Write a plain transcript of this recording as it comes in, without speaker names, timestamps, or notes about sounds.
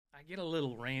I get a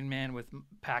little Rain Man with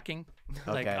packing.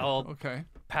 Like Okay. I'll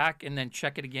pack and then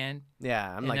check it again.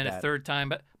 Yeah, I'm like and then that. a third time.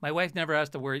 But my wife never has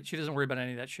to worry. She doesn't worry about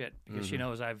any of that shit because she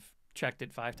knows I've checked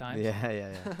it 5 times.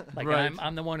 Yeah. Like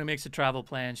I'm the one who makes the travel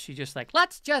plans. She just like,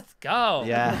 let's just go.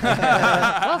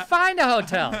 Yeah. We'll find a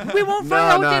hotel. We won't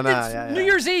find a hotel. It's yeah. New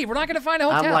Year's Eve. We're not going to find a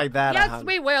hotel. I'm like that. Yes,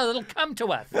 we will. It'll come to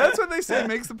us. That's what they say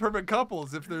makes the perfect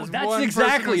couples. If there's that's one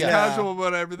exactly person who's it. casual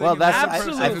about everything, Well, and the that's- other I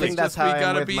person think is that's just, how we I am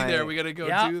gotta with be my- there. We gotta go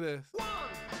Yeah. do this.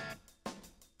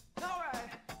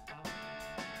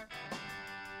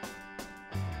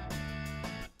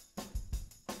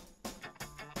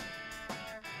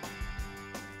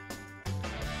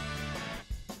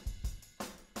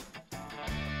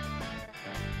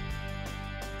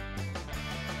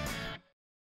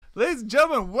 Ladies and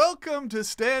gentlemen, welcome to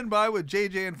Stand By with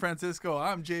JJ and Francisco.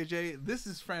 I'm JJ. This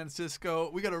is Francisco.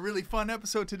 We got a really fun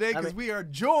episode today because we are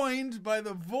joined by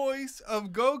the voice of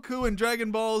Goku in Dragon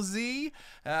Ball Z,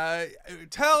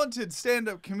 talented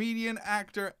stand-up comedian,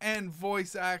 actor, and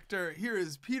voice actor. Here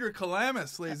is Peter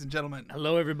Kelamis, ladies and gentlemen.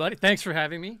 Hello, everybody. Thanks for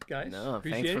having me, guys. No,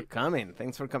 Appreciate thanks for it. coming.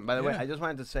 Thanks for coming. By the way, Yeah. I just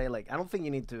wanted to say, like, I don't think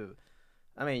you need to.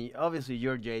 I mean, obviously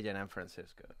you're JJ and I'm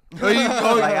Francisco. Oh, you,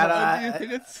 oh, Like, do you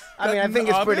think it's? I mean, I gotten think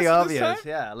it's pretty this obvious. time?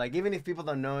 Yeah, like even if people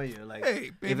don't know you, like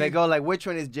Hey, if they go like, which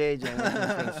one is JJ and which one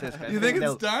is Francisco? I You think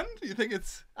they'll- it's done? You think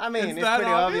it's? I mean, it's that pretty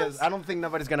obvious? obvious. I don't think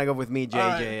nobody's gonna go with me, JJ.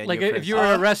 Alright. And Like you, if you were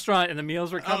at a rrestaurant and the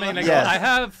meals were coming, and I go, Yes. I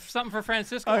have something for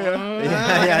Francisco. yeah.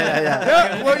 yeah.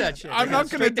 Yeah, well, that shit. I'm Go not going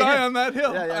to straight to die him. on that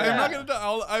hill. Yeah, I'm not yeah. going to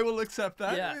die. I will accept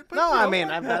that. Yeah. But, No, you I know, mean,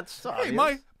 that's obvious.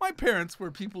 hey, my parents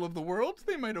were people of the world.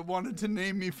 They might have wanted to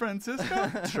name me Francisco.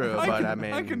 True, but I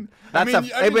mean, that's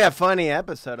it'd be a funny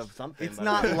episode of something. It's but-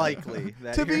 not likely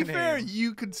that to be your fair, name-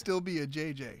 you could still be a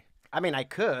JJ. I mean, I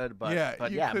could, but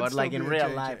you could but like still in be a real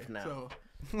JJ, life now. So.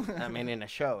 I mean, in a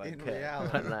show, I In could. reality.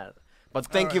 But not. But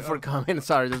thank All you right, for coming.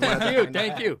 Sorry, just wanted to Thank you. point that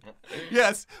Thank out. you.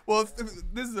 Yes. Well,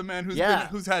 this is a man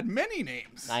who's had many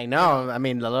names. I know. I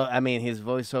mean, his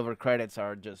voiceover credits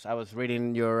are just. I was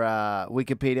reading your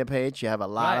Wikipedia page. You have a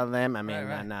lot of them. I mean,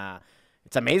 and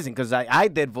it's amazing because I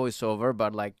did voiceover,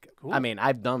 but like, Cool. I mean,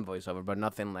 I've done voiceover, but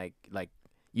nothing like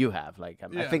you have. Like, I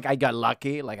Yeah. think I got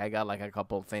lucky. Like, I got like a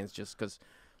couple of things just because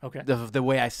Okay. the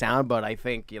way I sound. But I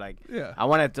think Yeah. I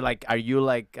wanted to like. Are you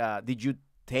like? Did you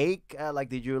take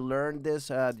did you learn this?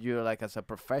 Did you like as a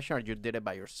profession, or you did it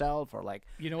by yourself, or like?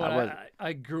 You know how was what?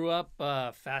 I grew up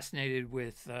fascinated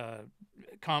with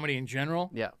comedy in general.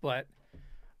 Yeah. But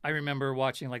I remember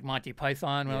watching like Monty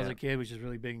Python when I was Yeah. a kid, which is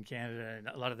really big in Canada, and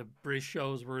a lot of the British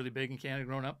shows were really big in Canada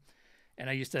growing up. And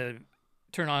I used to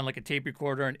turn on like a tape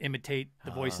recorder and imitate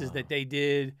the voices that they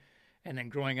did. And then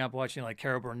growing up watching like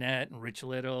Carol Burnett and Rich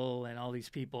Little and all these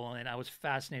people, and I was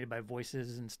fascinated by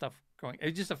voices and stuff. It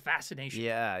was just a fascination.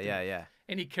 Yeah.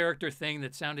 Any character thing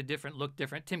that sounded different, looked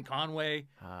different. Tim Conway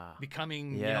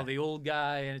becoming, Yeah. the old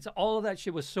guy, and it's all of that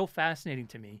shit was so fascinating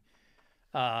to me.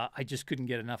 I just couldn't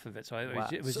get enough of it. So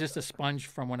it was just a sponge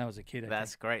from when I was a kid.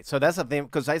 That's great. So that's the thing,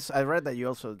 because I read that you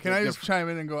also. Can I just chime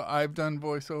in and go? I've done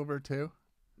voiceover too.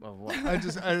 Of what? I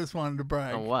just wanted to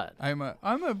brag. On what? I'm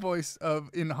a voice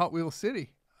in Hot Wheels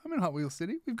City. I'm in Hot Wheels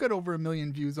City. We've got over 1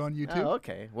 million views on YouTube. Oh,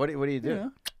 okay. What do you do? Yeah.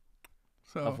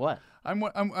 So Of what? I'm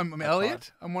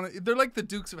Elliot. I'm one of. They're like the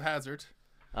Dukes of Hazzard.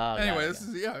 Oh, Anyway, got this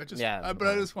it. is but I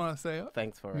well, just want to say.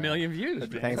 Thanks for Million views.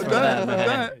 Thanks I've for done that. it. I've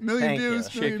done it. Million Thank you. views.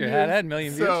 Shake million your views. head at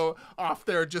million views. So off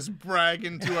there just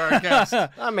bragging to our guest.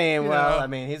 I mean, You well, know, I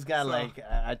mean, he's got so- like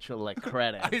actual like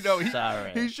credits. I know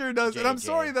Sorry. he sure does, and I'm JJ.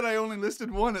 sorry that I only listed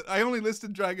one. I only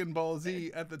listed Dragon Ball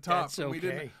Z at the top, That's and we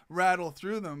didn't okay. rattle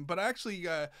through them. But actually,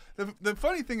 the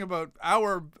funny thing about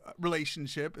our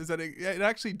relationship is that it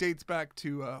actually dates back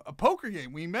to a poker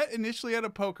game. We met initially at a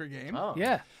poker game. Oh.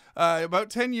 Yeah. About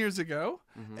 10 years ago,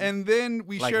 and then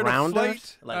we Like shared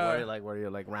rounders? a flight. Were you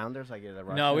like rounders? Like you're the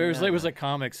No, Russian? it was a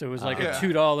comic, so it was like Yeah. a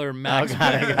 $2 max.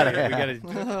 got it, got it.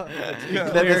 We gotta The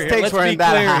clear here. stakes Let's weren't be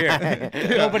that clear high.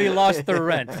 here. Nobody lost their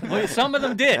rent. Well, some of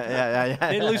them did. Yeah.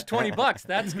 They lose $20.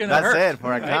 That's gonna That's hurt. it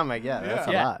for a comic. Yeah, that's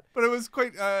a Yeah. lot. But it was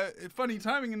quite funny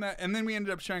timing in that, and then we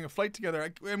ended up sharing a flight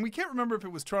together. And we can't remember if it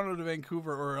was Toronto to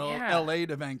Vancouver or Yeah. L.A.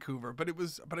 to Vancouver, but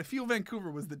I feel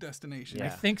Vancouver was the destination. I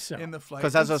think so. In the flight,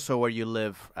 Because that's also where you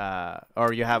live,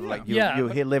 or you have like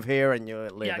you live here and you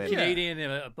live Yeah, in.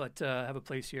 Canadian, but have a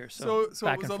place here. So So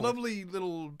back it was and a forth. lovely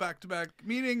little back-to-back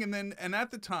meeting, and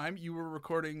at the time you were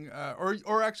recording,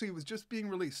 or actually it was just being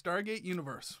released. Stargate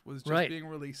Universe was just Right. being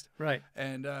released, Right.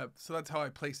 and so that's how I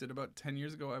placed it about 10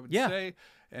 years ago, I would Yeah. say,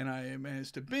 and I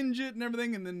managed to binge it and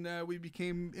everything, and then we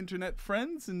became internet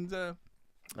friends, and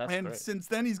That's and great. since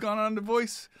then, he's gone on to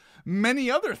voice many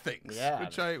other things. Yeah.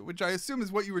 Which I assume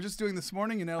is what you were just doing this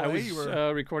morning in LA. I was You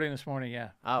were recording this morning, yeah.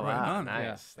 Oh, right wow. on.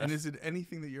 Nice. And is it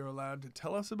anything that you're allowed to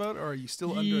tell us about, or are you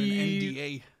still under an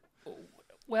NDA?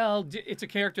 Well, it's a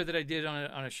character that I did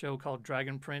on a show called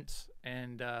Dragon Prince,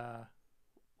 and well,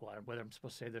 whether I'm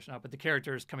supposed to say this or not, but the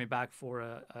character is coming back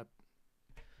for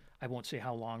I won't say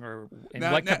how long or in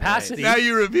what capacity. Now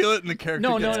you reveal it, and the character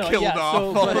gets killed off.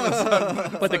 All of a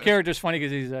sudden. But the character's funny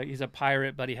because he's a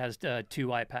pirate, but he has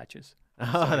 2 eye patches.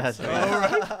 Oh, that's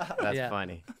Yeah.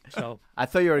 funny. So I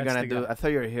thought you were That's gonna the do. guy. I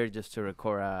thought you were here just to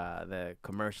record the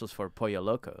commercials for Pollo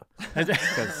Loco,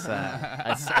 because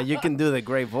you can do the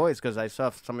great voice. Because I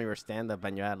saw some of your stand up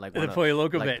and you had like the Pollo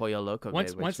Loco like bit. Pollo Loco.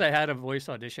 Once bit, which- once I had a voice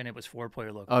audition, it was for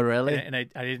Pollo Loco. Oh really? And I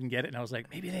didn't get it, and I was like,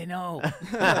 maybe they know.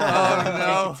 Oh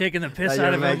no! Taking the piss That out you're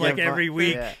of him like making fun- every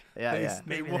week. Yeah.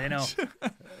 Maybe they know.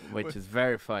 Which is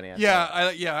very funny.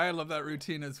 I love that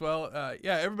routine as well.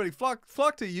 Everybody flock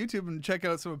to YouTube and check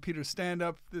out some of Peter's stand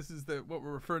up. This is what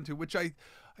we're referring to, which I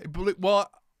believe. Well,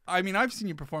 I mean, I've seen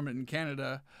you perform it in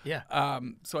Canada. Yeah.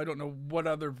 So I don't know what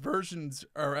other versions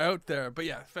are out there, but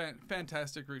yeah,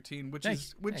 fantastic routine, which Thank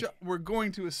you. we're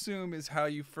going to assume is how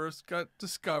you first got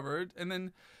discovered, and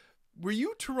then. Were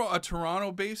you a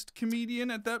Toronto-based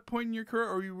comedian at that point in your career,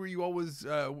 or were you always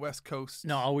West Coast?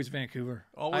 No, always Vancouver.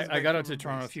 Always I got out to Vancouver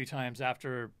Toronto a based. few times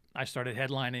after I started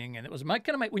headlining, and it was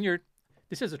when you're.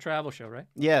 This is a travel show, right?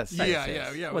 Yes.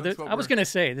 Yeah. Well, that's I was going to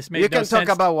say this made You no can sense.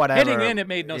 talk about whatever. Heading in, it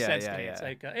made no Yeah, sense yeah, to me. yeah. It's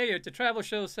like, hey, it's a travel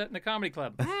show set in a comedy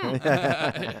club.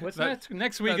 What's That-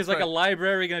 next week that's is like a right.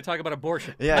 library going to talk about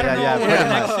abortion. Yeah, I don't know what pretty the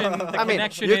much. connection, the I mean,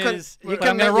 connection you can- is, you but can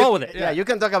I'm going to make- roll with it. Yeah, you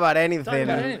can talk about anything,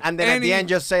 anything. and then at the end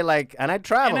just say like, and I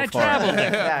traveled. And I for it." traveled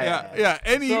there. Yeah.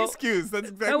 Any So, excuse. That's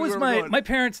exactly That was where we're going. my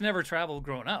parents never traveled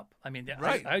growing up. I mean,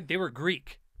 Right. they were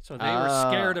Greek. So they were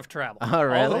scared of travel. Oh, All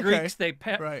really? the Okay.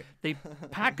 Greeks, Right. they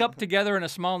pack up together in a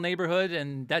small neighborhood,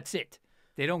 and that's it.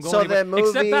 They don't go So anywhere the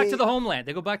except back movie- to the homeland.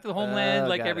 They go back to the homeland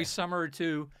like got every it. summer or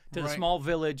two to the Right. small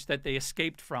village that they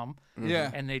escaped from, Yeah.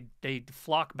 and they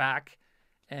flock back,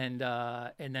 and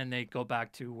then they go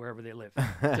back to wherever they live. So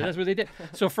that's what they did.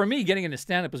 So for me, getting into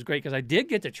stand-up was great because I did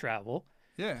get to travel,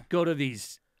 Yeah. go to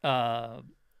these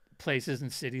places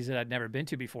and cities that I'd never been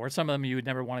to before. Some of them you would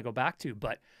never want to go back to,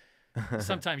 but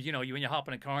sometimes, when you hop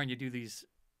in a car and you do these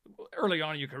early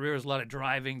on in your career, there's a lot of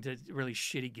driving to really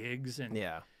shitty gigs, and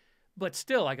but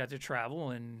still I got to travel,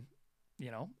 and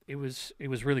it was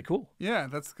really cool. Yeah,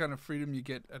 that's the kind of freedom you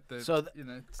get at the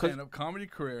stand-up comedy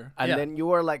career. And Yeah. then you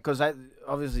were like, because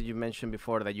obviously you mentioned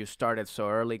before that you started so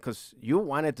early, because you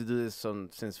wanted to do this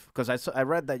because I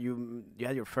read that you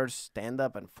had your first stand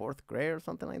up in 4th grade or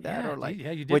something like that, Yeah, or like you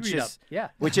did which read is up. Yeah,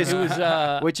 which is it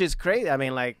was which is crazy. I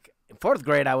mean, like in 4th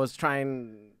grade, I was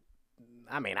trying.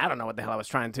 I mean, I don't know what the hell I was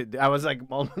trying to do. I was like,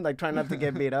 like trying not to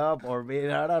get beat up or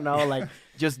I don't know, like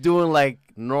just doing like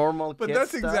normal. But kid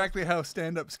that's stuff. exactly how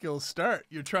stand-up skills start.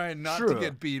 You're trying not to True.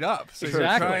 get beat up. So Exactly.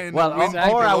 you're trying Well, to win or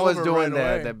I people was over doing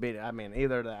right away. the beat. I mean,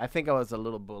 I think I was a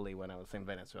little bully when I was in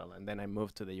Venezuela, and then I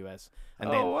moved to the U.S. And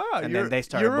Oh, then, wow. and You're, then they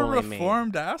started you're a bullying me.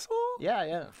 reformed asshole?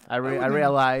 Yeah. I wouldn't-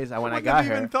 realized when I wouldn't got have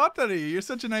here. even thought that of you. You're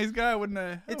such a nice guy. I wouldn't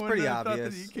have. It's I wouldn't pretty have thought that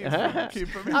obvious. you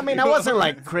came from I mean, I wasn't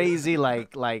like crazy,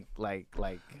 like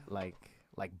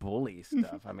bully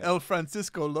stuff. I mean, El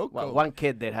Francisco Loco. well, one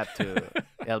kid they had to,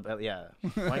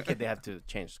 one kid they had to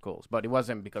change schools, but it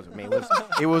wasn't because of me.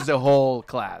 It was the whole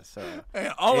class. So.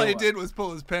 And all It I was- did was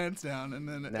pull his pants down, and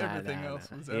then Nah, everything nah, else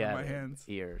nah. was out He of had my hands.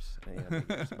 Ears.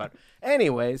 But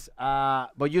anyways,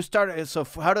 but you started. So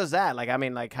how does that? Like, I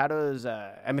mean, like, how does?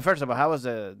 I mean, first of all, how was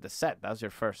the set? That was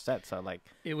your first set. So like,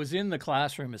 it was in the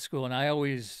classroom at school, and I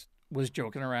always was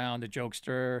joking around, the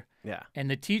jokester. yeah. And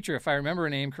the teacher, if I remember her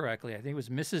name correctly, I think it was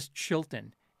Mrs.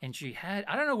 Chilton. And she had,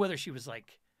 I don't know whether she was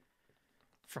like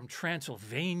from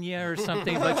Transylvania or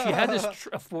something, but she had this,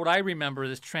 for what I remember,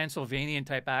 this Transylvanian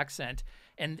type accent.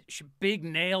 And big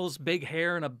nails, big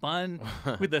hair, and a bun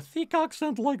with a thick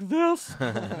accent like this.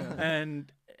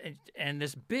 and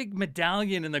this big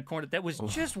medallion in the corner that was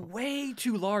just way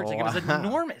too large. Like, it was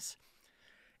enormous.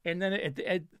 And then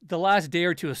at the last day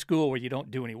or two of school where you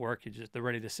don't do any work, they're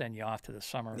ready to send you off to the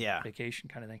summer vacation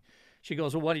kind of thing. She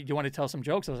goes, well, do you want to tell some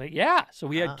jokes? I was like, yeah. So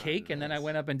we had cake, and then I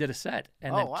went up and did a set,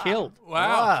 and then killed.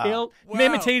 Wow. Killed,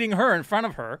 imitating her in front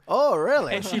of her. Oh,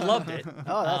 really? And she loved it. Oh, that's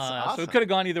awesome. So it could have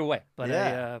gone either way. But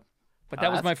but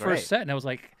that was my that's great. first set, and I was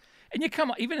like, and you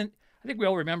come I think we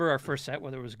all remember our first set,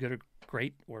 whether it was good or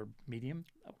great or medium,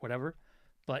 whatever.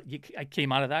 But I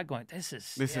came out of that going, this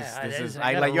is.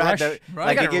 I like you had the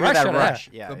like it gave you that rush.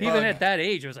 Yeah. Even at that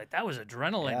age, it was like that was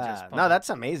adrenaline. Yeah. Just no, that's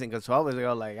amazing because always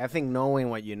go like I think knowing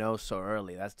what you know so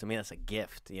early, that's to me that's a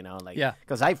gift. You know, like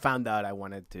because I found out I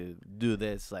wanted to do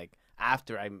this like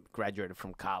after I graduated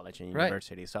from college and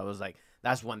university. So I was like,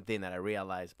 that's one thing that I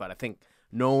realized. But I think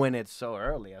knowing it so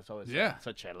early, it's always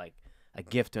such a like. A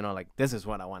gift to know, like, this is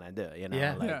what I want to do, you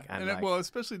know? Well,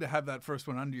 especially to have that first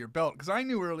one under your belt. Because I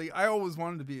knew early, I always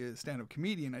wanted to be a stand-up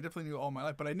comedian. I definitely knew all my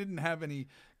life, but I didn't have any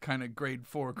kind of grade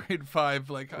 4, grade 5,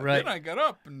 like, then I got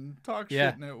up and talked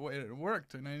shit, and it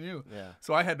worked, and I knew. Yeah.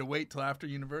 So I had to wait till after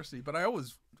university, but I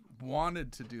always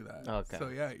wanted to do that. Okay. So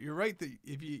yeah, you're right that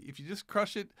if you just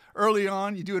crush it early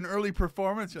on, you do an early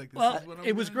performance, you're like, this is what I'm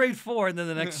it was grade 4, and then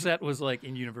the next set was like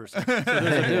in university. So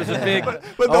there was a big. But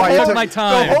the whole, my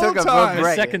time. The whole time.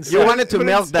 Second set. You wanted to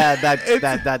milk that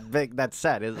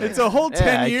set. Isn't it's a whole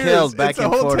 10 years. It's a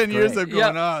whole 10 years of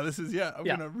going. This is I'm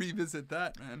gonna revisit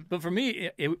that, man. But for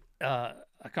me, a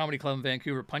comedy club in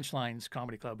Vancouver, Punchlines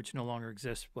Comedy Club, which no longer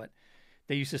exists, but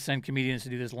they used to send comedians to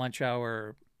do this lunch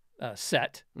hour.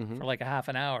 Set for like a half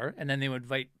an hour, and then they would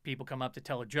invite people come up to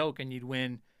tell a joke, and you'd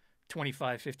win $25,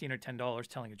 $15, or $10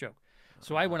 telling a joke.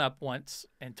 So I went up once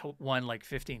and won like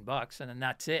 $15, and then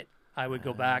that's it. I would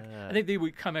go back. I think they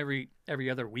would come every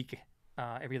other week,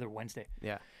 every other Wednesday.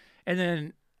 Yeah, and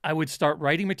then I would start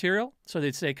writing material. So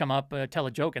they'd say, "Come up, tell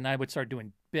a joke," and I would start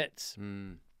doing bits.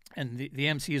 And the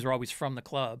MCs were always from the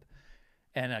club,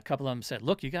 and a couple of them said,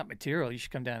 "Look, you got material. You should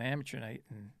come down to amateur night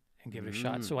and give it a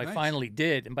shot." So I finally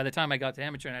did, and by the time I got to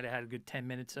amateur night, I had a good 10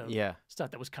 minutes of stuff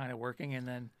that was kind of working, and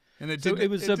then it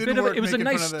was a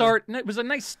nice start. It was a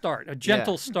nice start, a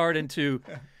gentle start into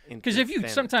because if you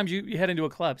sometimes you head into a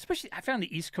club, especially I found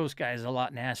the East Coast guys a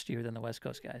lot nastier than the West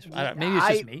Coast guys. Maybe it's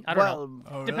just me. I don't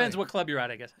know. Oh, depends what club you're at,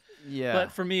 I guess. Yeah.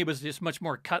 But for me, it was just much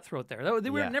more cutthroat there.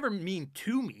 They were never mean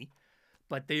to me,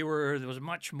 but there was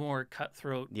much more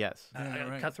cutthroat. Yes.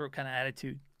 Cutthroat kind of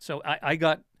attitude. So I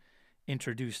got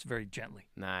introduced very gently.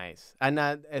 Nice. And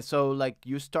so like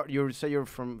you say you're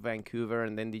from Vancouver,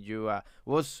 and then did you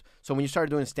so when you started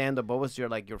doing stand-up, what was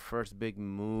your first big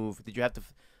move? Did you have to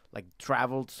like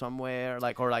travel somewhere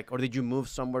or did you move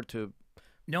somewhere to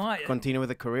continue with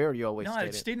a career, or you always stayed?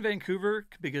 I stayed in Vancouver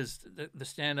because the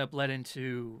stand-up led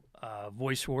into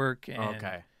voice work,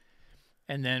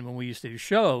 and then when we used to do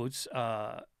shows,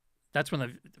 that's when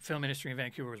the film industry in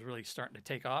Vancouver was really starting to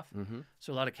take off.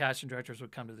 So a lot of casting directors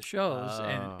would come to the shows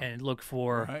and look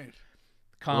for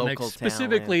comics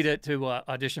specifically to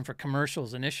audition for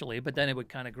commercials initially, but then it would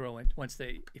kind of grow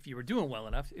if you were doing well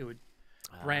enough, it would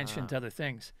branch into other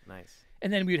things. Nice.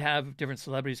 And then we'd have different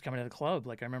celebrities coming to the club.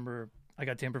 Like I remember I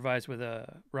got to improvise with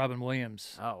Robin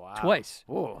Williams twice.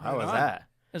 Oh, how was that?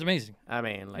 It was amazing. I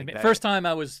mean, first time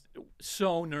I was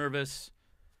so nervous,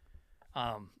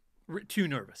 too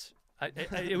nervous.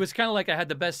 It was kind of like I had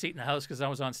the best seat in the house because I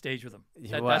was on stage with him.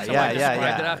 That's how I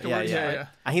described it afterwards.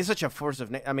 And he's such a force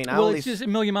of it's just a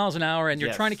million miles an hour, and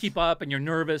you're trying to keep up, and you're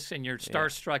nervous, and you're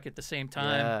starstruck at the same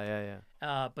time.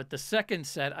 But the second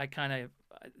set, I kind of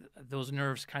those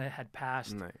nerves kind of had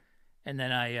passed, and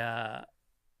then I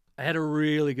had a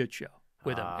really good show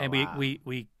with him, and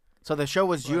we. So the show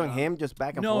was you and him just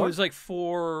back and forth? No, it was like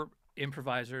 4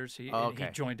 improvisers. He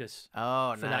joined us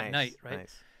for that night, right?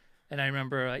 Nice. And I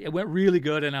remember it went really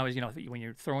good, and I was, when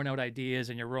you're throwing out ideas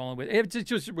and you're rolling with it, it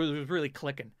just was really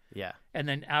clicking. Yeah. And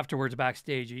then afterwards,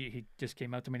 backstage, he just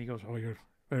came up to me and he goes, "Oh, you're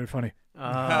very funny." And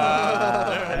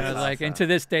I was like, and to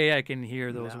this day, I can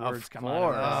hear those words come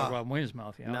out of Robin Williams'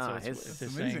 mouth. So it's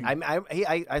amazing.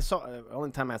 I saw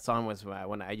only time I saw him was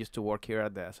when I used to work here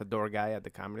as a door guy at the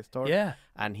Comedy Store. Yeah.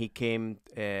 And he came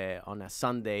on a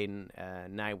Sunday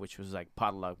night, which was like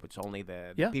potluck, which only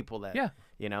the people that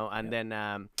and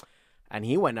then. And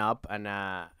he went up, and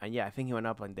I think he went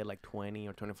up and did like 20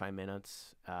 or 25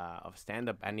 minutes of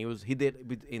stand-up, and he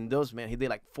did in those minutes he did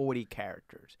like 40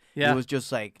 characters. Yeah, it was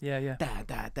just like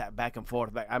that back and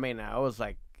forth. I mean, I was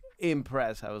like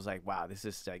impressed. I was like, wow, this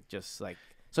is like just like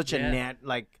such a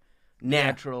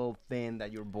natural thing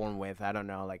that you're born with. I don't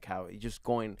know, like how just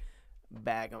going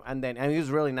back, and he was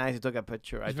really nice. He took a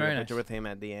picture. I took a picture with him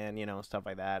at the end, stuff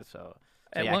like that. So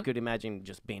I could imagine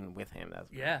just being with him.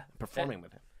 Performing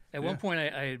with him. At one point,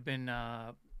 I had been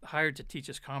hired to teach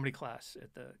this comedy class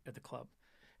at the club,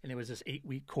 and it was this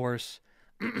 8-week course,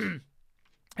 and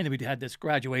then we had this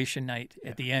graduation night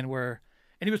at the end and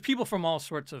it was people from all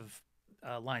sorts of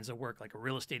lines of work, like a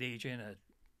real estate agent, a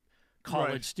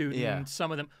college student.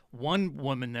 Some of them. One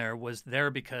woman there was there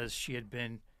because she had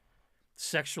been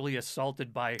sexually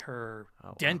assaulted by her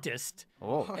dentist,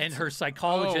 and her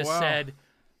psychologist said,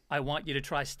 I want you to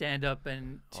try stand up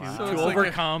and to like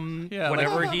overcome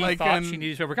whatever he thought she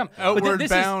needed to overcome. Outward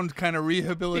bound kind of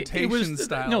rehabilitation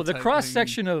style. No, the cross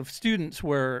section of students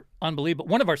were unbelievable.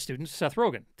 One of our students, Seth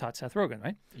Rogen, taught Seth Rogen,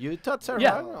 right? You taught Seth Rogen?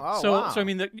 Yeah. Oh, so wow. I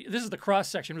mean, this is the cross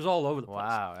section. It was all over the place.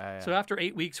 Wow. Yeah. So after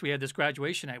 8 weeks, we had this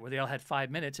graduation night where they all had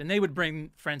 5 minutes, and they would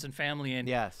bring friends and family in.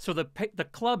 Yes. So the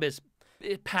club is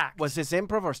packed. Was this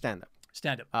improv or stand up?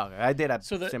 Stand up. Oh, okay. I did a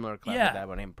similar club with that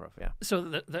one, improv. Yeah. So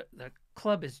the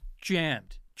club is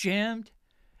jammed,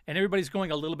 and everybody's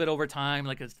going a little bit over time.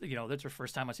 Like it's that's their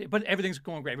first time I see it, but everything's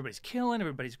going great. Everybody's killing.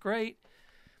 Everybody's great.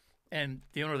 And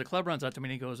the owner of the club runs out to me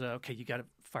and he goes, "Okay, you got to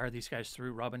fire these guys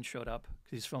through." Robin showed up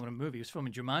because he's filming a movie. He was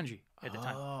filming Jumanji at the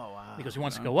time. Oh wow. He goes, he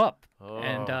wants to go up,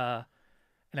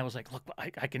 and I was like, "Look, I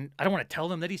don't want to tell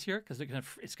them that he's here because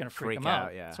it's gonna freak them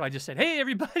out." Yeah. So I just said, "Hey,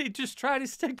 everybody, just try to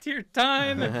stick to your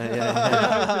time."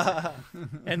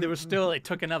 And there was still. It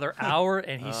took another hour,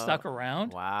 and he stuck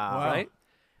around. Wow. Right.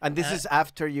 And this is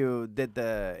after you did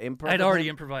the improv? I'd already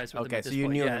improvised with him. Okay, so you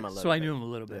knew him a little bit. So I knew him a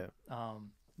little bit.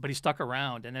 But he stuck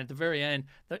around, and at the very end,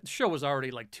 the show was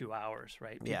already like 2 hours,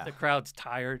 right? Yeah. The crowd's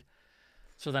tired.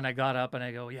 So then I got up and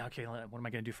I go, "Yeah, okay, what am I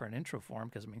going to do for an intro for him?"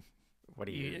 Because I mean, what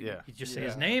do you just say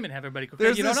his name and have everybody go.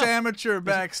 There's this amateur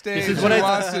backstage. This is what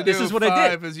I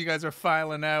did. As you guys are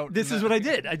filing out. This is what I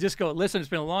did. I just go, "Listen, it's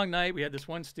been a long night. We had this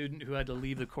one student who had to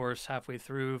leave the course halfway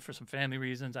through for some family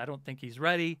reasons. I don't think he's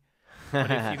ready. But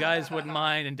if you guys wouldn't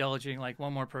mind indulging like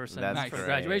one more person for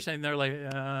graduation," and they're like,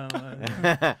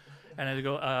 and I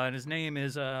go, and his name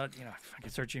is, fucking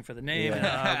searching for the name,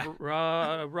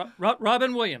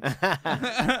 Robin Williams.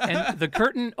 And the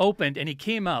curtain opened, and he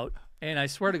came out, and I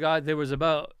swear to God, there was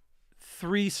about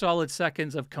 3 solid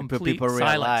seconds of complete people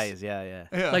silence. Realize, yeah.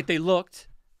 Like they looked.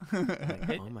 Oh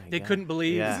my they God. couldn't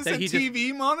believe Is that this a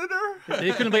TV monitor?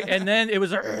 They couldn't believe, and then it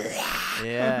was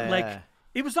like.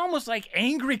 It was almost like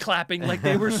angry clapping, like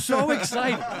they were so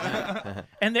excited.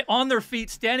 And they on their feet,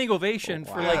 standing ovation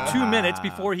for like 2 minutes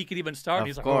before he could even start.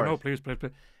 He's like, "Oh, no, please.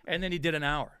 And then he did an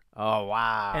hour. Oh,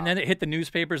 wow. And then it hit the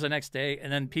newspapers the next day, and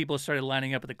then people started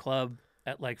lining up at the club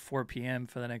at like 4 p.m.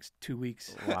 for the next 2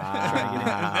 weeks.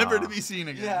 Wow. Never to be seen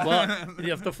again. Yeah.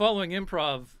 Well, the following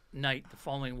improv night, the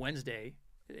following Wednesday,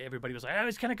 everybody was like, "Oh,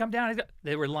 he's going to come down."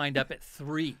 They were lined up at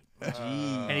 3.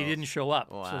 And he didn't show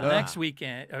up. Wow. So the next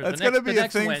weekend, that's going to be a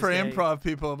thing for improv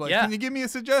people. Like, can you give me a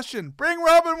suggestion? Bring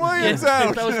Robin Williams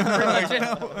out. That was pretty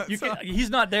much it.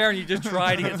 He's not there, and you just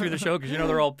try to get through the show because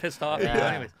they're all pissed off. Yeah.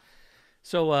 Anyways,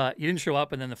 so he didn't show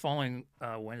up, and then the following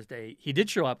Wednesday, he did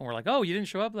show up, and we're like, "Oh, you didn't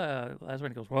show up last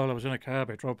week?" He goes, "Well, I was in a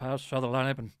cab. I drove past, saw the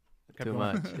lineup, and." Too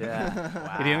much,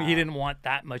 yeah. Wow. He didn't want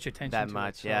that much attention. That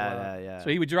much, yeah.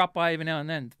 So he would drop by every now and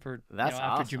then for after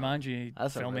awesome. Jumanji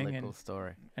that's filming a really cool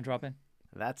story. And drop in.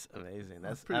 That's amazing.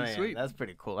 That's pretty sweet. That's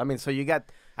pretty cool. I mean, so you got,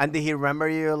 and did he remember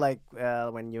you like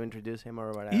when you introduced him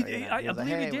or whatever? I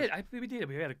believe he did. I believe he did.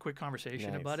 We had a quick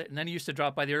conversation about it, and then he used to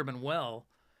drop by the Urban Well,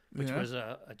 which was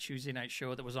a Tuesday night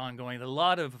show that was ongoing. A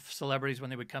lot of celebrities, when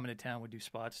they would come into town, would do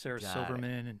spots. Sarah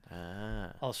Silverman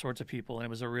and all sorts of people, and it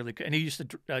was a really and he used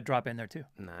to drop in there too.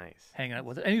 Nice, hanging out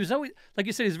with it, and he was always, like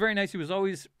you said, he was very nice. He was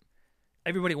always.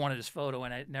 Everybody wanted his photo,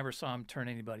 and I never saw him turn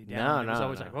anybody down. He was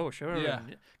always like, "Oh, sure,"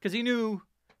 because he knew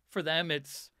for him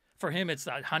for him it's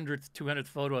the 100th, 200th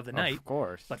photo of the night. Of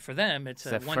course, but for them it's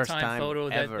a one-time photo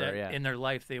that in their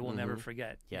life they will never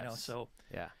forget. Yes. You know, so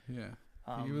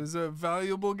he was a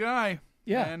valuable guy.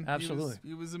 Yeah, and absolutely.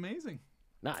 He was amazing.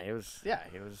 No, he was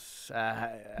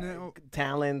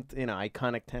talent,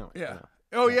 iconic talent. Yeah.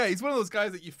 Oh, yeah, he's one of those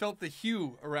guys that you felt the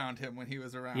hue around him when he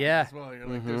was around as well. You're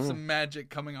like, there's some magic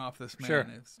coming off this man. Sure.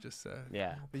 It's just,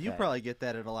 But you probably get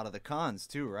that at a lot of the cons,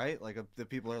 too, right? Like, the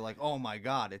people are like, "Oh, my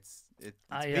God, it's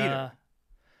Peter."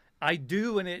 I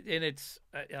do, and it's,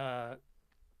 by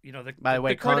the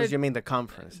way, cons, you mean the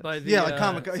conference? Like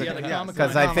Comic-Con.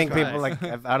 Because I think people like,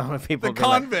 I don't know if people the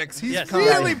convicts. He's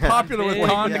really popular with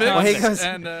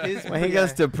convicts. When he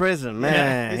goes to prison,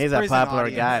 man, he's a popular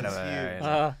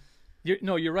guy.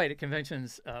 You're right. At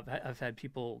conventions, I've had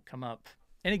people come up,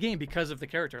 and again, because of the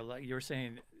character, like you were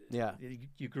saying,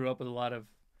 you grew up with a lot of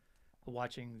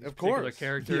watching these particular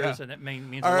characters, and it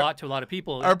means a lot to a lot of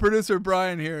people. Our producer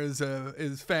Brian here is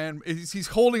fan. He's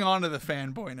holding on to the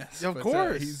fanboyness. Of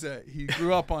course, he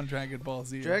grew up on Dragon Ball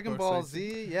Z. Dragon Ball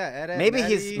Z, Ed,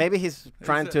 maybe he's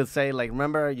trying to say like,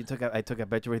 remember I took a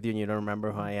picture with you and you don't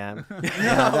remember who I am.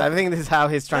 I think this is how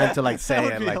he's trying to like say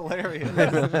it. Like, hilarious.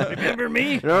 Remember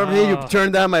me? Remember me? You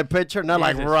turned down my picture, not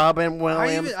like Robin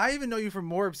Williams. I even know you from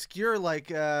more obscure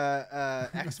like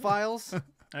X-Files.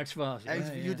 X-Files,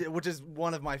 which is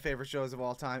one of my favorite shows of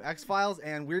all time. X-Files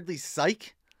and weirdly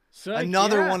Psych.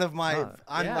 Another one of my.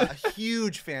 I'm a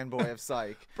huge fanboy of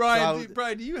Psych. Brian,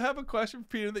 Brian, do you have a question for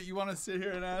Peter that you want to sit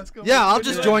here and ask him? Yeah, I'll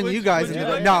just join you guys.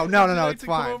 No, it's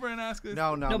fine. Come over and ask this?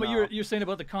 No, but you're saying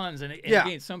about the cons, and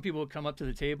again, some people come up to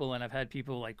the table, and I've had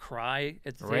people like cry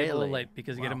at the table, like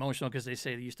because they get emotional because they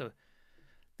say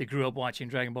they grew up watching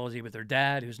Dragon Ball Z with their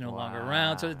dad, who's no longer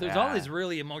around. So there's all these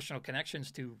really emotional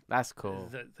connections to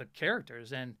the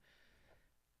characters, and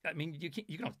I mean, you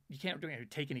can't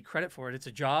take any credit for it. It's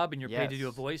a job, and you're paid to do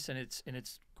a voice, and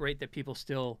it's great that people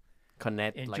still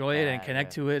enjoy it and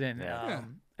connect to it. And I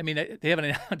mean, they haven't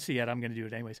announced it yet. I'm going to do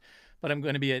it anyways, but I'm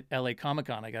going to be at LA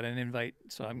Comic-Con. I got an invite,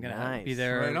 so I'm going to be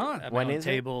there. Right on. At my own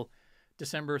table.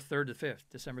 December 3rd to 5th.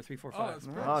 December 3, 4, 5.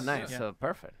 Oh, nice. Yeah. So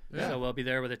perfect. Yeah. So we'll be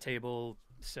there with a table,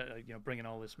 bringing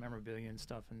all this memorabilia and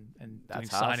stuff, and doing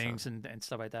signings and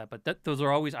stuff like that. But those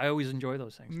are I always enjoy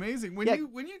those things. Amazing. When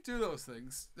you do those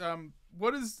things,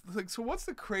 what's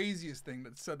the craziest thing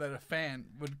that a fan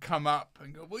would come up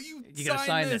and go, "Well, you gotta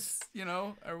sign this?" You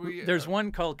know, There's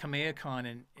one called Kamea-Con,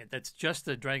 and that's just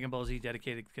a Dragon Ball Z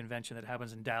dedicated convention that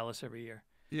happens in Dallas every year.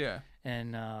 Yeah.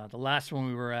 And the last one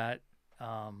we were at,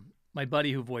 my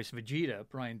buddy who voiced Vegeta,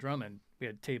 Brian Drummond, we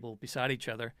had a table beside each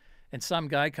other, and some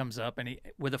guy comes up and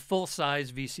with a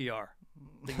full-size VCR.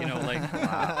 You know, like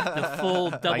the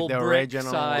full double brick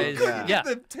size. Get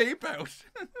the tape out.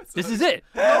 This is it.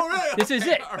 All right. This is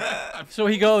it. Right. So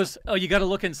he goes, "Oh, you got to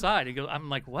look inside." He goes, "I'm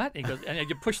like, what?" He goes, and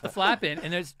you push the flap in,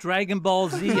 and there's Dragon Ball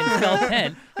Z in felt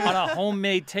pen on a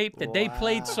homemade tape that they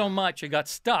played so much it got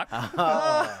stuck,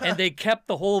 and they kept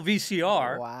the whole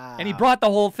VCR. Wow. And he brought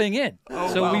the whole thing in.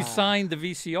 We signed the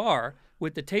VCR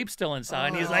with the tape still inside,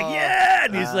 and he's like, "Yeah!"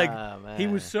 And he's like, he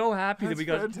was so happy that we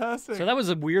got. Fantastic. So that was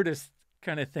the weirdest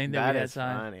kind of thing that we had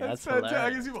signed. That's fantastic. I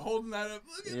can see people holding that up.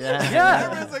 Look at that. Yeah.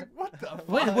 Everyone's like, what the fuck?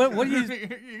 What do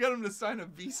You got him to sign a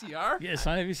VCR? Yeah,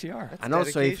 sign a VCR. And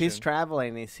also, if he's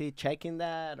traveling, is he checking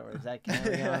that, or is that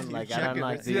carrying on? Like, I don't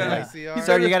know.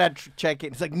 So you gotta check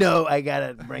it. It's like, no, I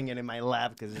gotta bring it in my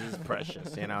lap because it's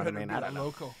precious. You know what I mean? I don't know.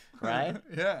 Local. Right?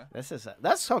 Yeah.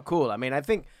 That's so cool. I mean, I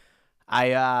think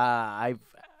I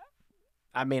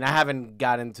haven't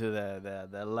gotten to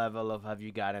the level of have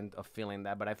you gotten of feeling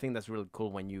that, but I think that's really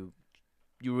cool when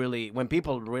when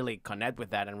people really connect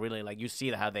with that and really like you see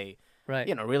how they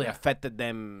really affected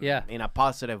them in a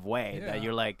positive way. That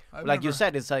you're like you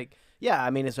said, it's like I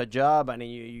mean it's a job and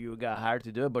you got hired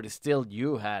to do it, but it's still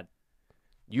you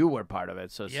were part of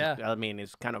it. So I mean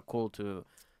it's kind of cool to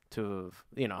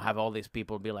have all these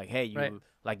people be like, hey,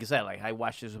 like you said, like I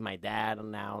watched this with my dad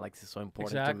and now like it's so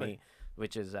important to me.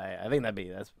 Which is, I think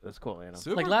that's cool, you know.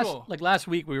 Super cool. Last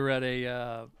week we were at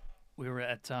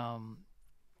oh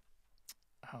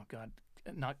god,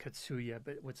 not Katsuya,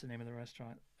 but what's the name of the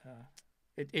restaurant?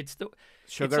 It's the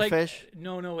Sugarfish.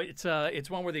 No, it's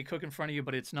one where they cook in front of you,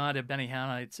 but it's not a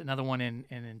Benihana. It's another one in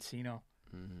Encino.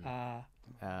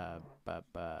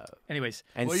 Anyways,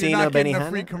 you're not getting a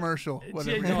free commercial. No,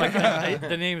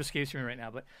 the name escapes me right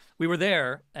now. But we were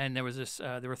there, and there was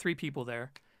there were 3 people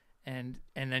there. And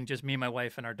then just me and my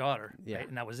wife and our daughter, right?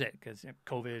 And that was it because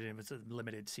COVID and it was a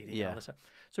limited seating and all this stuff.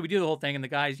 So we do the whole thing, and the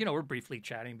guys, we're briefly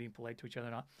chatting, being polite to each other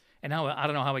and all. And now I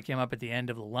don't know how it came up at the end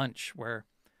of the lunch where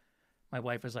my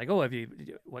wife was like, "Oh,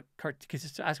 because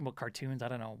it's asking about cartoons. I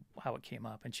don't know how it came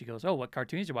up." And she goes, "Oh, what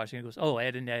cartoons you're watching?" He goes, "Oh,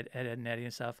 Ed and Eddy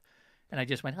and stuff." And I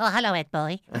just went, "Oh, hello, Ed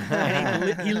boy."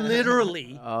 And he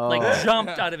literally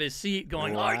jumped out of his seat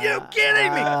going, "Are you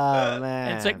kidding me?" Oh, man.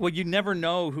 And it's like, well, you never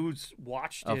know who's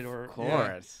watched it or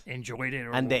enjoyed it.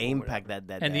 And the impact that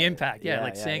the impact,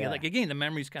 saying it. Like, again, the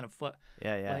memories kind of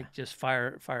like just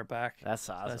fire back. That's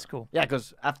awesome. That's cool. Yeah,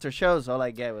 because after shows, all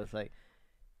I get was like,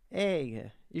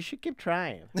 hey, you should keep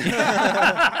trying. Comedy's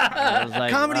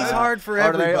hard for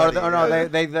everybody.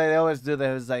 They always do that.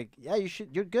 It was like, yeah,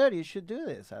 you're good. You should do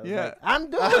this. I was like, I'm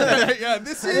doing it.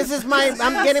 This is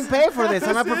I'm getting paid for this.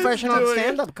 I'm a professional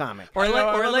stand-up comic. Or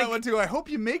like one too. I hope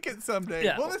you make it someday.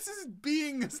 Yeah. Well, this is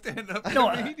being a stand-up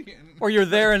comedian. Or you're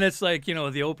there and it's like,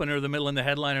 the opener, the middle, and the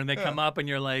headliner, and they come up and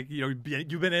you're like, you've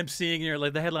been emceeing and you're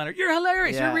like the headliner. You're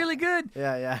hilarious. You're really good.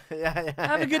 Yeah.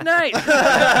 Have a good night.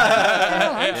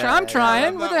 I'm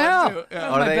trying. What the hell?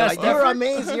 Or they like, you're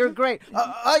amazing. You're great.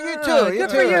 You too.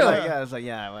 Good for you. I was like,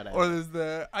 yeah, whatever. Or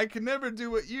there's I can never do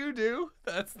what you do.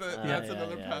 That's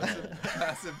another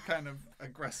passive kind of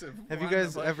aggressive. Have you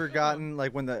guys ever gotten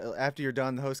like when after you're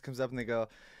done, the host comes up and they go,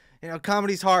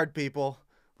 comedy's hard, people.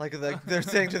 Like they're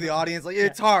saying to the audience, like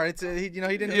it's hard. It's he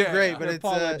didn't do great, but it's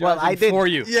I did for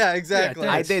you. Yeah, exactly.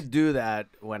 I did do that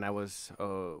when I was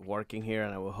working here,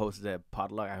 and I would host the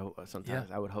potluck.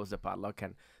 Sometimes I would host the potluck,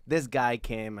 and this guy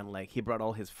came and like he brought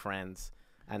all his friends,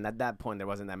 And at that point, there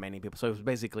wasn't that many people. So it was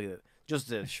basically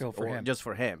just a show for him. Just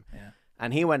for him. Yeah.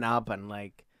 And he went up and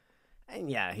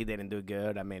yeah, he didn't do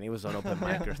good. I mean, he was on open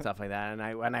mic or stuff like that.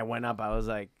 And when I went up, I was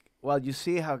like, well, you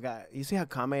see how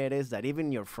common it is that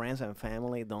even your friends and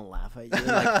family don't laugh at you.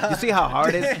 Like, you see how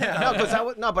hard it is.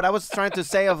 But I was trying to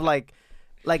say of like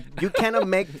you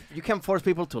can't force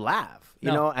people to laugh,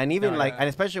 you know, and even and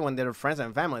especially when they're friends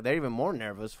and family, they're even more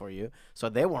nervous for you, so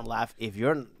they won't laugh if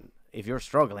you're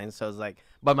struggling. So it's like,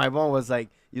 but my mom was like,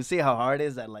 you see how hard it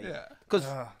is that because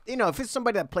you know, if it's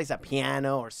somebody that plays a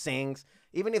piano or sings,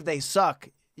 even if they suck,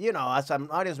 you know, as an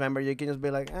audience member, you can just be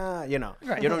like, you know,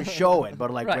 you don't show it. But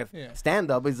like with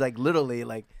stand up, it's like literally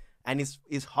like, and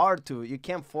it's hard to, you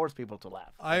can't force people to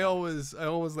laugh. I always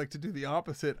like to do the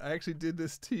opposite. I actually did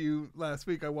this to you last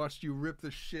week. I watched you rip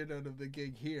the shit out of the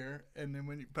gig here, and then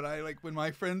when my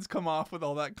friends come off with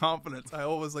all that confidence, I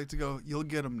always like to go, "You'll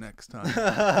get them next time."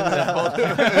 I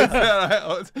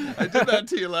did that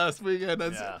to you last week, and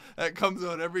that comes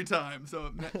out every time.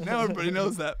 So now everybody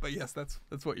knows that. But yes, that's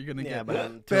what you're gonna get.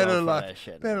 But better luck.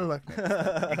 Better luck next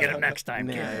time. You get them next time.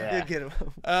 You get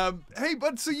them. Hey,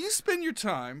 bud. So you spend your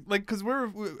time. Like, because we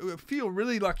feel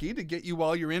really lucky to get you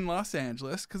while you're in Los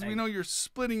Angeles, because we know you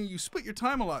split your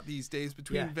time a lot these days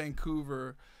between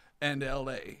Vancouver and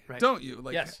LA, don't you?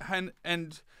 Like, yes. And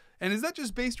is that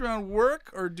just based around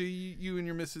work, or do you and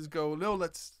your missus go, no,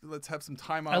 let's have some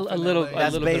time off? A little.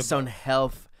 That's based on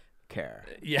health care.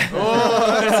 Yeah.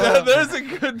 Oh, that's a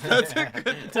good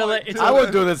point. I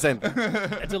would do the same thing.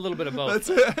 It's a little bit of both.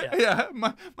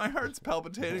 My heart's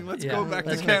palpitating. Let's go back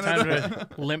to Canada. Time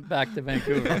to limp back to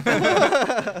Vancouver.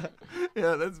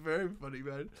 Yeah, that's very funny,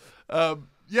 man.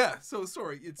 So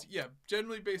sorry. It's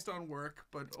generally based on work,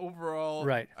 but overall,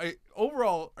 right.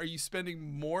 Overall, are you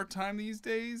spending more time these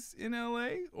days in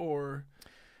LA or?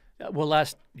 Well,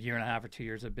 last year and a half or 2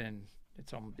 years have been.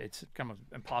 It's kind of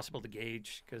impossible to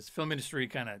gauge because film industry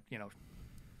kind of, you know,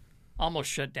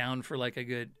 almost shut down for like a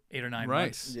good 8 or 9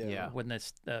 months. Yeah. When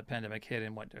this pandemic hit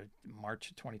in March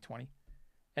of 2020,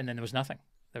 and then there was nothing.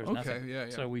 There was nothing. Yeah.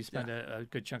 So we spent a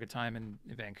good chunk of time in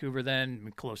Vancouver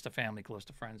then, close to family, close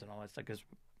to friends, and all that stuff because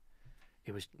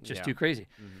it was just too crazy.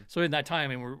 Mm-hmm. So in that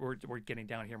time, I mean, we're getting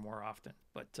down here more often,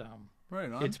 but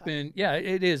right on. It's been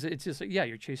it is. It's just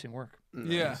you're chasing work.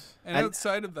 Nice. Yeah, and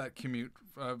outside of that commute,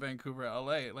 Vancouver,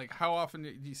 LA, like how often do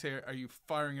you say are you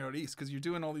firing out east? Because you're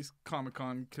doing all these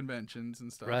Comic-Con conventions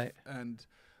and stuff, right?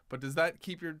 But does that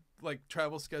keep your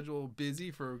travel schedule busy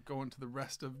for going to the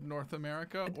rest of North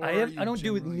America? Or I don't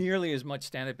do nearly as much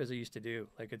stand up as I used to do.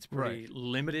 Like it's pretty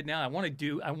limited now.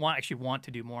 I actually want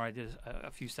to do more. I did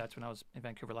a few sets when I was in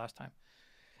Vancouver last time,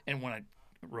 and want to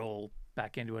roll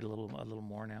back into it a little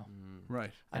more now.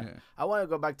 Right. I want to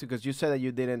go back to, because you said that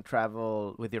you didn't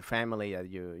travel with your family.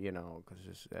 You know,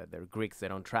 because they're Greeks, they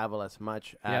don't travel as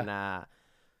much, and.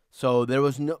 So there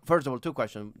was no. First of all, 2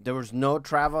 questions. There was no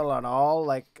travel at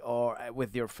all, or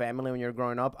with your family when you're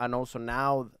growing up, and also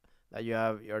now that you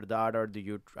have your daughter,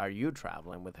 are you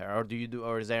traveling with her,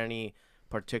 or is there any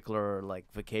particular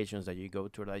vacations that you go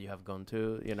to that you have gone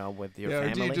to, you know, with your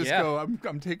family? Do you just go?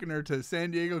 I'm taking her to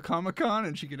San Diego Comic-Con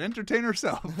and she can entertain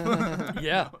herself.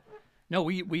 Yeah. No,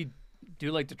 we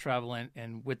do like to travel,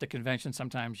 and with the convention,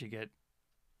 sometimes you get,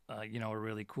 a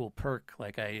really cool perk.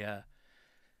 Like I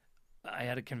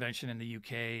had a convention in the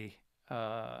UK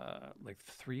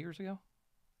 3 years ago.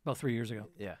 About 3 years ago.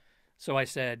 Yeah. So I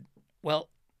said, well,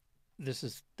 this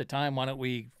is the time. Why don't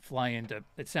we fly into,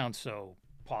 it sounds so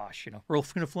posh, you know, we're all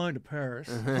going to fly into Paris.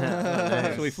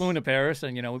 Nice. So we flew into Paris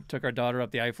and, we took our daughter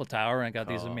up the Eiffel Tower and got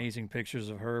these amazing pictures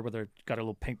of her with her, got a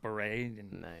little pink beret.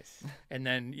 Nice. And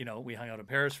then, we hung out in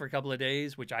Paris for a couple of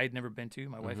days, which I had never been to.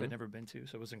 My wife had never been to.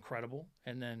 So it was incredible.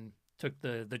 And then took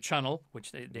the Channel,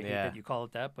 which they hate that you call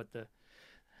it that, but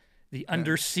the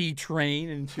undersea train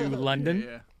into London.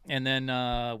 Yeah. And then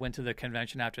went to the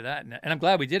convention after that. And I'm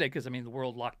glad we did it because, the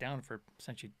world locked down for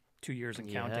essentially 2 years and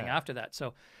counting after that.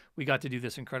 So we got to do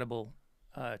this incredible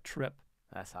trip.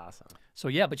 That's awesome. So,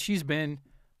 but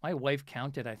my wife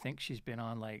counted, I think she's been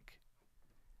on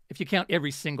if you count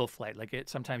every single flight,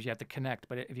 sometimes you have to connect,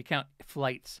 but if you count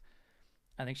flights,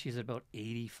 I think she's at about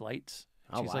 80 flights.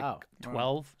 She's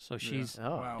 12, so she's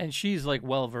and she's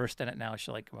well versed in it now.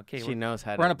 She's okay. She knows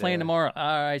how. We're on a plane tomorrow.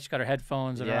 All right, she's got her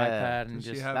headphones and her iPad, and she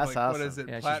just have, that's awesome. What is it?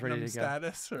 Yeah, platinum she's ready to go.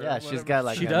 status? Or she's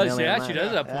got she does. Yeah, she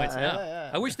does have points now.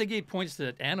 Yeah. I wish they gave points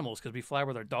to animals because we fly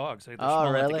with our dogs. They're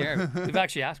small really? We've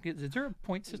actually asked, is there a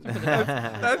point system for the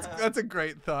dogs? That's a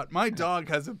great thought. My dog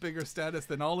has a bigger status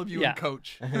than all of you in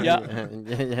Coach.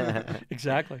 Yeah,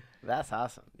 exactly. That's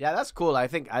awesome. Yeah, that's cool. I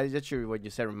think what you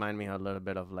said reminded me a little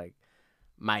bit of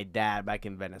my dad back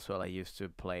in Venezuela used to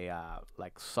play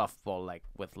like softball, like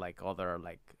with like other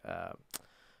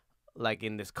like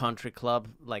in this country club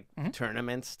like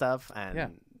tournament stuff,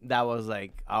 and that was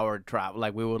like our travel.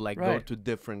 Like we would like go to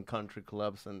different country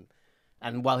clubs,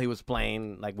 and while he was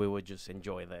playing, like we would just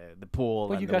enjoy the pool.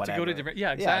 Well, and you the got whatever. to go to different.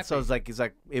 Yeah, exactly. Yeah, so it's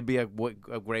like it'd be a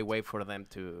great way for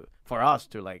us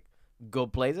to like go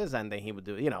places, and then he would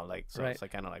do, you know, like so it's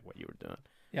like kind of like what you were doing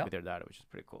with your daughter, which is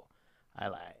pretty cool. I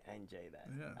enjoy that.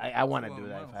 Yeah, I want to do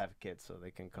that if I have kids, so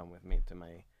they can come with me to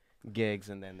my gigs,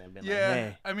 and then be like,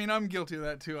 hey. I mean, I'm guilty of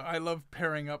that too. I love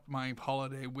pairing up my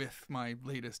holiday with my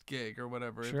latest gig or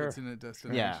whatever. If it's in a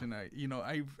destination, I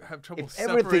have trouble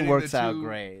separating everything works the two out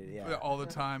great all the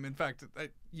time. In fact,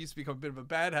 it used to become a bit of a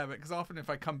bad habit, because often if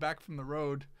I come back from the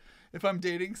road, if I'm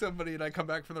dating somebody and I come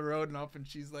back from the road, and often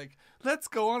she's like, "Let's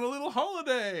go on a little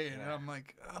holiday," and I'm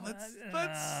like,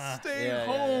 "Let's stay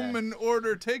home and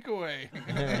order takeaway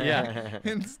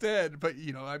instead." But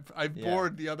I've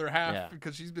bored the other half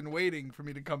because she's been waiting for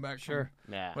me to come back from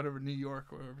whatever, New York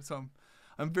or whatever. So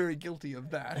I'm very guilty of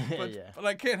that. But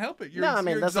I can't help it. You're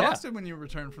exhausted when you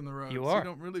return from the road. You are. You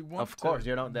don't really want to. Of course,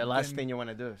 you don't. The last thing you want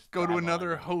to do is go to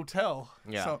another hotel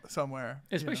somewhere.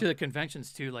 Especially the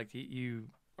conventions too. Like you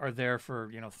are there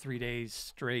for 3 days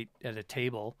straight at a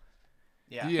table.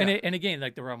 And again,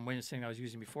 like the Robin Williams thing I was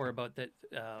using before about that,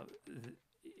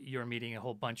 you're meeting a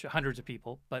whole bunch of hundreds of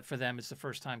people, but for them it's the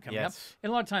first time coming up. And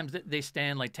a lot of times they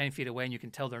stand like 10 feet away, and you can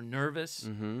tell they're nervous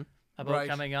about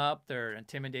coming up. They're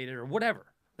intimidated or whatever.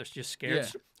 They're just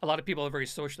scared. A lot of people are very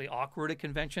socially awkward at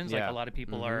conventions. Like a lot of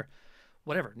people are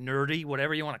whatever, nerdy,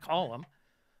 whatever you want to call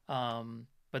them.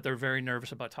 But they're very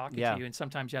nervous about talking to you, and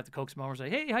sometimes you have to coax them over and say,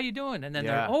 "Hey, how you doing?" And then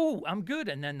they're, "Oh, I'm good,"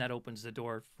 and then that opens the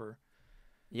door for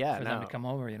them to come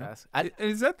over.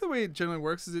 Is that the way it generally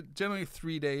works? Is it generally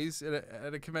 3 days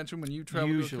at a convention when you travel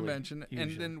to a convention?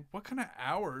 And then what kind of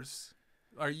hours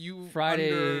are you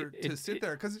under to sit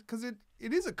there? Because it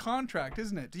is a contract,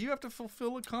 isn't it? Do you have to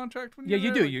fulfill a contract when you're there?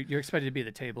 Yeah, you do. You're expected to be at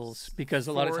the tables, because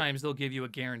a lot of times they'll give you a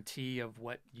guarantee of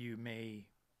what you may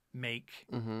make.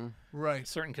 Right.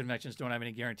 Certain conventions don't have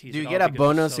any guarantees. Do you get a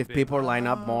bonus if people line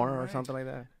up more or something like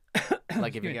that?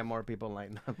 Like if you get more people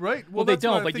lined up. Right. Well, they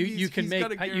don't, but you can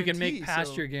make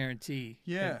past your guarantee.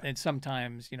 Yeah. And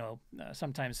sometimes,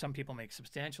 sometimes some people make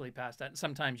substantially past that, and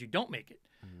sometimes you don't make it.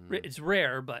 It's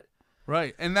rare, but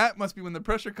right. And that must be when the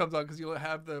pressure comes on, because you'll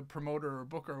have the promoter or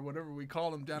booker or whatever we call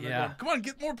them down there going, "Come on,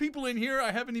 get more people in here.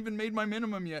 I haven't even made my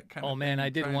minimum yet." Oh man, I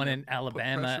did one in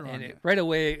Alabama, and right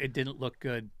away it didn't look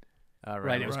good.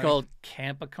 Right. It was called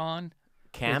Campicon.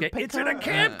 It's in a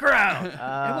campground,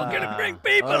 and we're gonna bring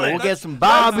people in. We'll get some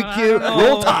barbecue.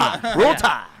 Roll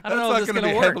Tide. I don't know if it's going to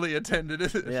be heavily attended,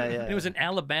 is it? It was in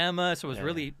Alabama, so it was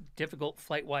really difficult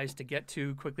flight-wise to get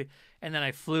to quickly. And then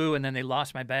I flew, and then they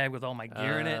lost my bag with all my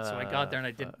gear in it, so I got there, and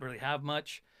I didn't really have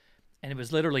much. And it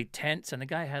was literally tents, and the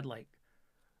guy had, like,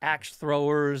 axe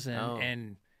throwers,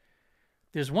 and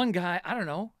there's one guy, I don't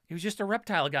know, he was just a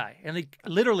reptile guy. And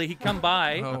he'd come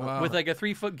by with like a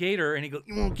 3-foot gator, and he'd go,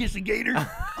 "You want to kiss the gator?"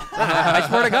 I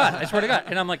swear to God.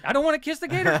 And I'm like, "I don't want to kiss the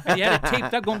gator." And he had it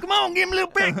taped up going, "Come on, give him a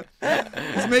little pig."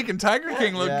 He's making Tiger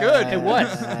King look good. It was.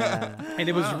 And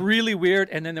it was really weird.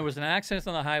 And then there was an accident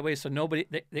on the highway, so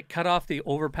they cut off the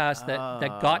overpass that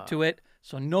got to it.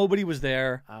 So nobody was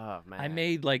there. Oh, man. I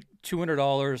made like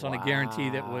 $200 on a guarantee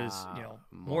that was,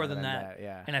 more than that.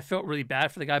 And I felt really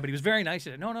bad for the guy, but he was very nice.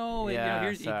 He said, no, he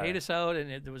paid us out,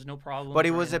 and there was no problem. But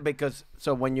was it because,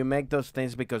 so when you make those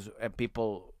things, because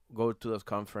people go to those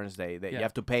conferences, you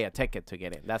have to pay a ticket to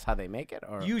get in. That's how they make it?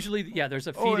 Or usually, there's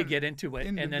a fee to get into it,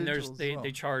 and then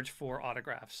they charge for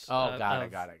autographs. Oh, got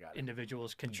it.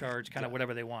 Individuals can charge kind of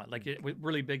whatever they want. Like with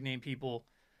really big name people,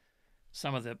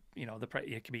 some of the,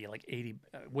 it could be like 80.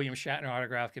 William Shatner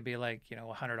autograph could be like,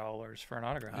 $100 for an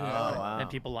autograph. And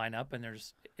people line up, and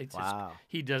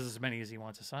he does as many as he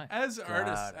wants to sign. As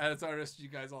artists, you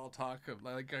guys all talk of,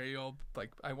 like, are you all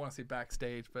like, I want to say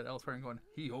backstage, but elsewhere, and going,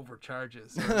 he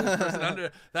overcharges.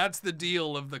 That's the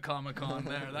deal of the Comic-Con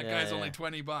there. That guy's only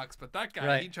 $20, but that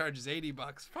guy he charges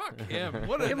 $80. Fuck him.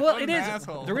 What an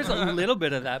asshole. There is a little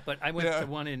bit of that, but I went to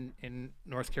one in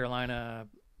North Carolina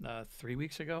 3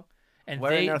 weeks ago. And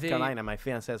where in North Carolina? My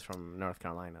fiance is from North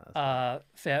Carolina.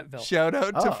 Fayetteville. Shout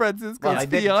out to Francisco's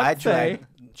fiance.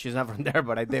 She's not from there,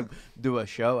 but I did do a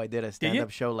show. I did a stand-up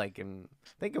show I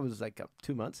think it was like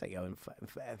 2 months ago in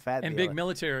Fayetteville. And big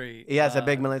military. It's a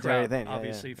big military thing.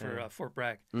 Obviously for Fort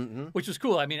Bragg, which was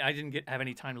cool. I mean, I didn't have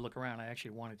any time to look around. I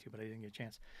actually wanted to, but I didn't get a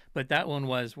chance. But that one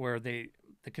was where the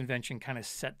convention kind of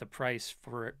set the price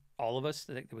for all of us.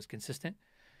 That it was consistent.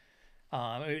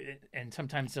 And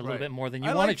sometimes it's a little bit more than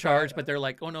you want to charge, but they're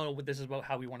like, oh no, this is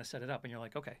how we want to set it up, and you're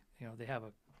like, okay, they have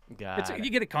a. You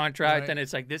get a contract, and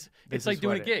it's like this. It's like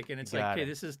doing a gig, and it's like, okay,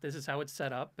 this is how it's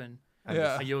set up, and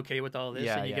are you okay with all this?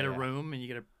 And you get a room, and you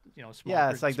get a small.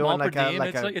 It's like doing like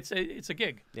it's a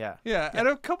gig. Yeah. At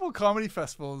a couple of comedy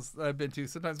festivals that I've been to,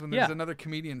 sometimes when there's another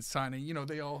comedian signing,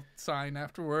 they all sign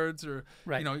afterwards, or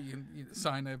you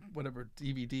sign a whatever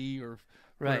DVD or.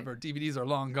 Whatever. DVDs are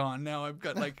long gone. Now I've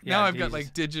got like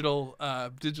digital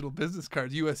business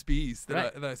cards, USBs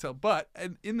that I sell. But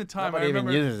in the time nobody I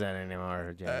remember even uses that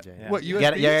anymore. What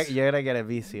USBs? You gotta get a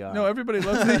VCR. No, everybody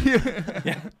loves it.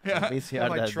 VCR.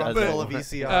 My trunk full of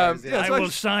VCRs. I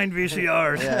will sign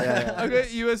VCRs. I've got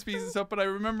USBs and stuff. But I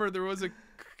remember there was a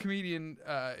comedian.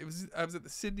 I was at the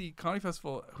Sydney Comedy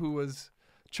Festival who was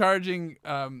charging.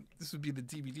 This would be the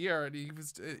DVD era.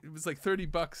 It was like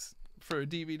 $30 for a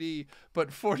DVD, but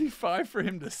 $45 for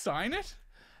him to sign it,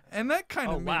 and that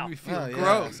kind of made me feel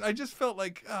gross. I just felt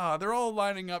like, they're all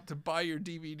lining up to buy your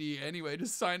DVD anyway.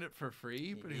 Just sign it for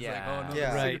free. But he's like, oh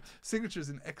no, signature's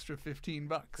an extra $15.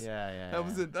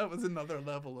 That was another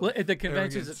level. Well, at the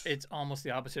conventions, it's almost the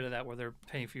opposite of that, where they're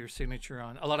paying for your signature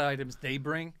on a lot of items they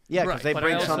bring. Yeah, because they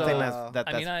bring something that.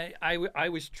 I mean, I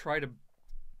always try to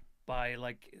buy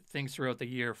like things throughout the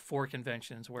year for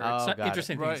conventions where it's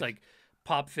interesting things like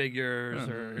pop figures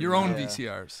or your own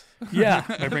VCRs. Yeah,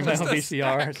 I bring my own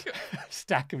VCRs.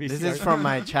 Stack of VCRs. This is from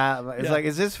my child. It's like,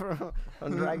 is this from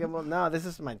Dragon Ball? No, this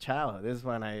is my childhood. This is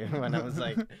when I was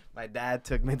like, my dad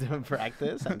took me to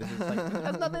practice, and this is like,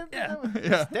 that's nothing.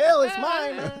 Still, it's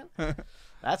mine, man.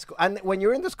 That's cool. And when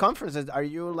you're in these conferences, are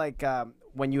you like,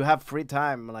 when you have free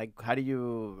time, like, how do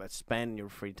you spend your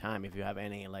free time, if you have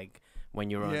any, like? When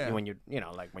you're when you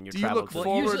do you look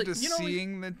forward to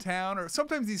seeing the town, or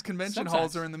sometimes these convention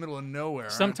halls are in the middle of nowhere?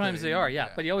 Sometimes they are,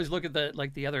 but you always look at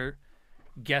the other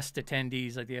guest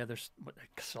attendees, like the other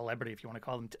celebrity, if you want to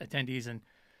call them attendees, and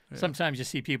sometimes you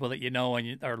see people that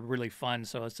and are really fun.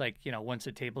 So it's like, once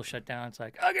the table shut down, it's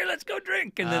like, okay, let's go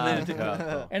drink, and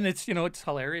then and it's it's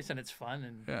hilarious and it's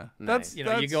fun, and that's you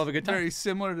go have a good time. Very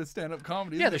similar to stand-up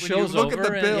comedy. Yeah, the show's over. Look at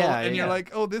the bill and you're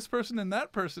like, oh, this person and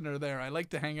that person are there. I like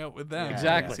to hang out with them.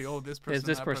 Exactly. See, this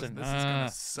person. This is gonna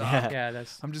suck.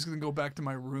 I'm just gonna go back to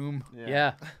my room.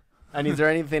 Yeah. And is there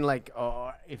anything like,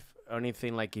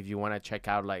 if you want to check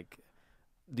out, like,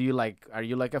 are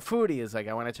you like a foodie? Is like,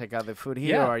 I want to check out the food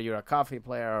here, or are you a coffee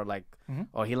player, or like,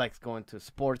 or he likes going to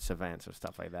sports events or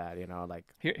stuff like that, like.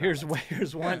 Here's one.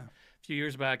 A few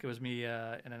years back, it was me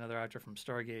and another actor from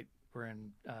Stargate. We're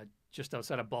in just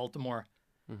outside of Baltimore.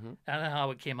 I don't know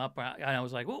how it came up. I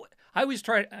was like, well, I always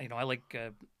try, I like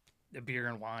the beer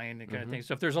and wine and kind of thing.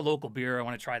 So if there's a local beer, I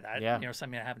want to try that.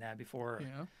 Something I haven't had before.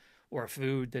 Or a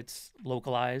food that's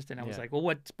localized. And I was like, well,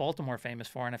 what's Baltimore famous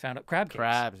for? And I found out crab cakes.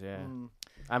 Crabs,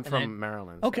 I'm from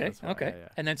Maryland. Okay.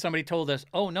 And then somebody told us,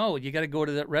 oh, no, you got to go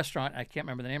to that restaurant. I can't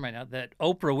remember the name right now. That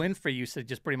Oprah Winfrey used to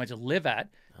just pretty much live at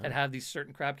that have these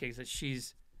certain crab cakes that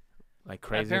she's like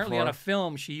crazy apparently on a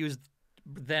film. She used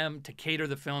them to cater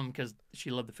the film because she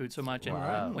loved the food so much.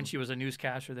 And when she was a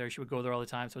newscaster there, she would go there all the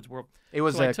time. So it's world. It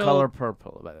was color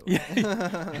purple, by the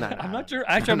way. I'm not sure.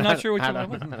 Actually, I'm not sure which one it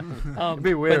was. It'd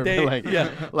be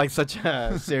weird. Like such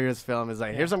a serious film is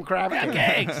like, here's some crab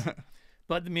cakes.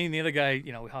 But me and the other guy,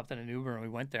 we hopped in an Uber and we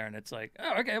went there, and it's like,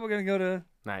 oh, okay, we're gonna go to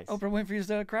Oprah Winfrey's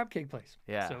crab cake place.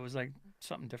 Yeah. So it was like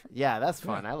something different. Yeah, that's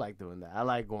fun. I like doing that. I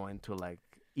like going to like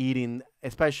eating,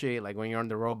 especially like when you're on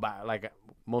the road. Like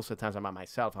most of the times I'm by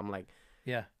myself. I'm like,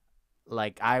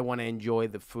 like I want to enjoy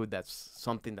the food that's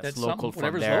something that's local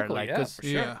from there. Local, like, for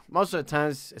sure. Most of the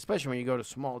times, especially when you go to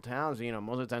small towns,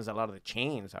 most of the times a lot of the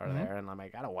chains are there, and I'm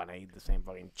like, I don't want to eat the same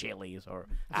fucking Chili's or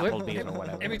Applebee's or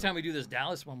whatever. Every time we do this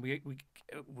Dallas one,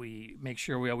 we make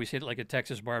sure we always hit like a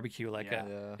Texas barbecue, like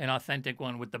an authentic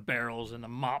one with the barrels and the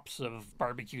mops of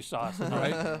barbecue sauce, and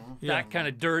that kind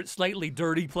of slightly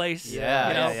dirty place.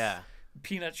 Yeah.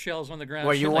 Peanut shells on the ground.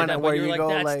 Where you want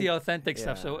that's the authentic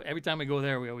stuff. So every time we go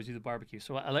there, we always do the barbecue.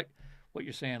 So I like what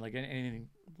you're saying. Like anything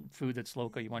food that's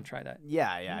local, you want to try that.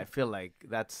 Yeah. I feel like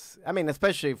that's. I mean,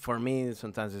 especially for me,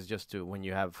 sometimes it's just when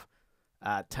you have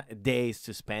days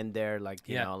to spend there. Like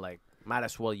like might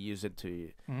as well use it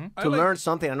to learn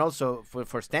something, and also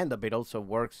for stand up, it also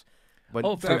works.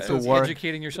 But to work,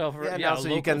 educating yourself, so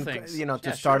you can, things.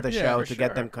 To start the show to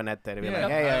get them connected. And be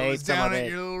like, hey, I ate down at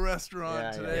your little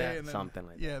restaurant today, and then, something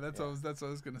like that. Yeah, that's what I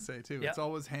was gonna say too. It's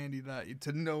always handy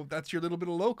to know that's your little bit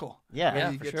of local.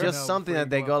 Yeah, for sure. Just something that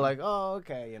they go like, oh,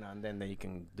 okay, and then you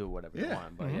can do whatever you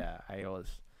want. But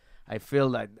I feel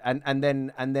that, and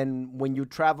then when you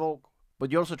travel,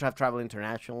 but you also travel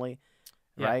internationally,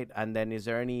 right? And then is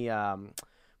there any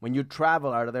when you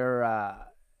travel, are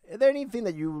there anything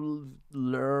that you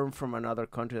learn from another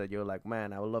country that you're like,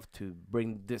 man, I would love to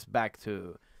bring this back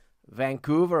to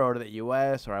Vancouver or the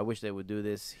U.S., or I wish they would do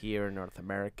this here in North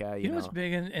America? You know what's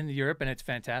big in Europe, and it's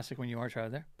fantastic when you are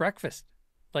traveling there? Breakfast.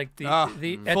 Like the at full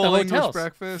the English hotels,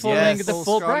 breakfast, the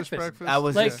full breakfast. I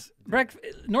was like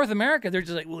North America. They're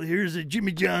just like, well, here's a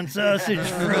Jimmy John sausage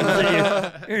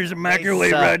frozen. Here's a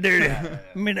microwave right there,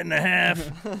 a minute and a half.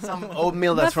 Some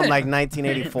oatmeal that's from like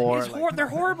 1984. They're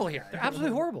horrible here. They're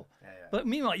absolutely horrible. But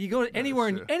meanwhile, you go to anywhere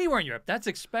in Europe, that's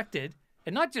expected,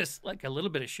 and not just like a little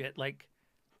bit of shit. Like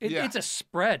it's a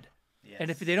spread, and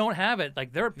if they don't have it,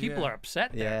 like people are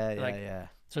upset there.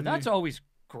 So that's always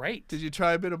great. Did you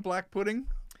try a bit of black pudding?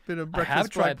 Bit of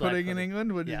breakfast black pudding in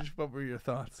England? What were your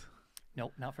thoughts?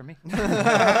 Nope, not for me.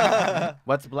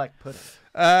 What's black pudding?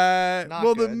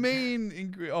 Well, the main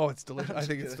ingredient. Oh, it's delicious. I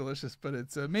think it's delicious, but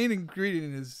its main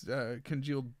ingredient is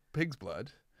congealed pig's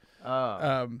blood.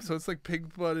 Oh. So it's like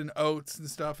pig blood and oats and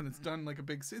stuff, and it's done like a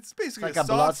big. It's basically like a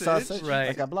blood sausage, right?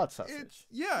 Like a blood sausage.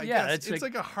 I guess it's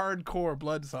like a hardcore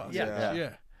blood sausage.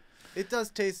 Yeah. It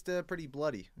does taste pretty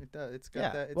bloody. It does. It's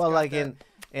got that. Well, like in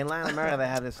Latin America, they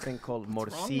have this thing called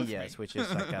morcillas, which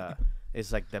is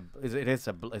like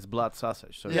it's blood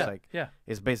sausage. So it's like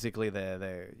it's basically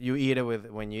the you eat it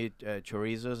when you eat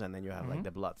chorizos, and then you have like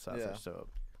the blood sausage. Yeah. So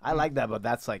I like that, but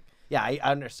that's like I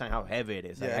understand how heavy it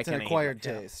is. Yeah, like, it's an acquired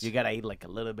taste. You gotta eat like a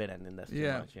little bit, and then that's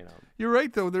too much. You know. You're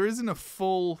right though. There isn't a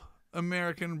full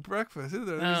American breakfast, is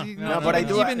there? No, but I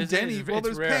do. Even Denny. Well,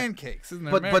 there's pancakes, isn't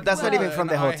there? But that's not even from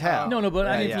the hotel. No, but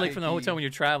I mean, like from the hotel when you're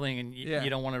traveling and you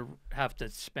don't want to have to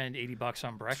spend $80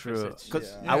 on breakfast.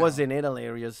 Because I was in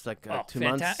Italy just like 2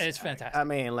 months. It's fantastic. I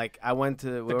mean, like I went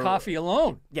to the coffee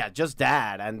alone. Yeah, just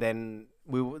that, and then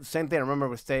same thing. I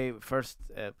remember first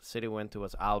city we went to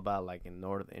was Alba, like in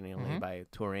Italy by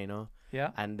Torino.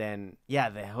 Yeah, and then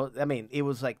I mean, it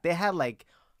was like they had like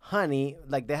honey,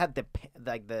 like they had the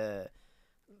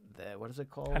what is it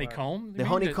called? Honeycomb. The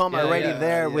honeycomb already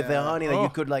there with the honey that you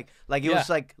could like it was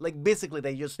like basically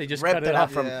they just ripped it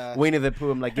off from Winnie the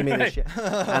Pooh. I'm like, give me this shit.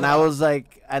 And I was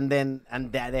like, and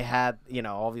they had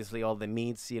obviously all the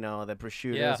meats, the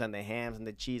prosciuttos and the hams and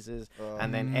the cheeses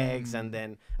and then eggs and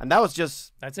that was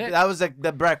just that's it. That was like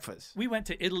the breakfast. We went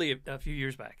to Italy a few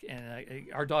years back, and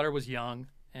our daughter was young,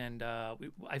 and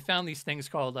I found these things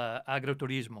called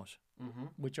agroturismos,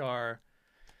 which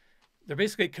they're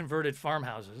basically converted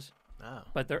farmhouses,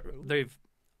 but they've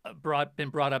been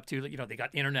brought up to they got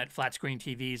internet flat screen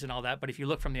TVs and all that. But if you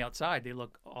look from the outside, they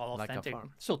look all like authentic. A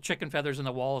farm. Still chicken feathers in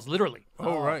the walls, literally.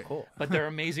 Oh right, cool. But they're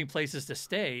amazing places to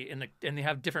stay, and they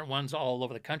have different ones all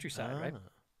over the countryside, right?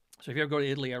 So if you ever go to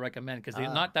Italy, I recommend because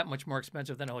they're not that much more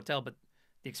expensive than a hotel, but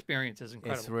the experience is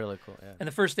incredible. It's really cool. Yeah. And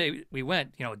the first day we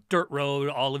went, dirt road,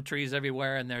 olive trees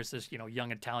everywhere, and there's this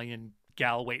young Italian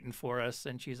gal waiting for us,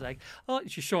 and she's like,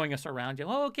 she's showing us around.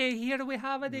 Okay, here we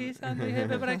have this, and we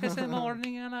have a breakfast in the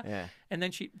morning, and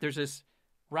then there's this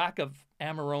rack of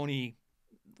Amarone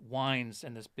wines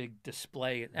and this big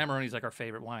display. Amarone's like our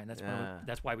favorite wine.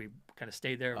 That's why we kind of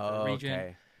stayed there for the region.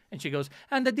 Okay. And she goes,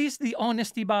 and this the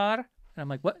honesty bar, and I'm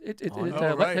like, what?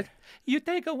 What? You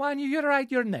take a wine, you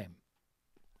write your name.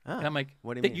 And I'm like,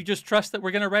 what do you mean? You just trust that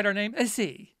we're gonna write our name?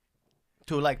 See.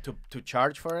 To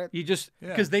charge for it? You just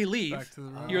because they leave,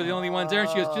 you're the only ones there. And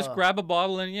she goes, just grab a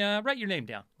bottle and write your name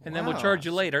down, and then we'll charge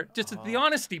you later. Just at the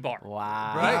honesty bar.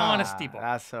 Wow, the honesty bar.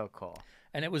 That's so cool.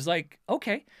 And it was like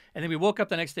okay. And then we woke up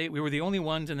the next day. We were the only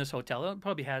ones in this hotel. It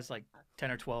probably has like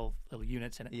 10 or 12 little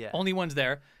units in it. Yeah. Only ones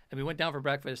there. And we went down for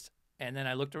breakfast. And then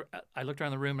I looked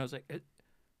around the room and I was like,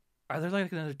 are there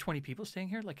like another 20 people staying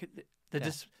here? Like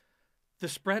the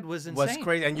spread was insane. Was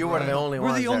crazy, and you were the only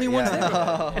ones. We're the only ones there.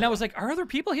 And I was like, are other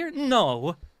people here?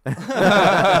 No. Like,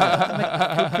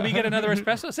 can we get another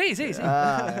espresso? See.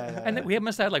 And then we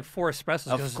must have had like 4 espressos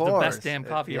because it's the best damn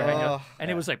coffee ever had. And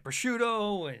it was like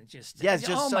prosciutto and just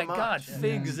oh my God,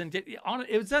 figs and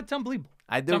that's unbelievable.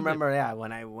 I do remember,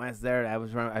 when I went there,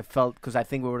 I felt because I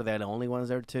think we were the only ones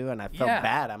there too, and I felt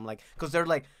bad. I'm like, because they're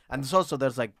like, and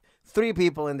there's like 3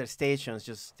 people in their stations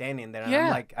just standing there, and I'm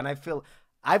like, and I feel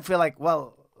like,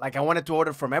 well, like I wanted to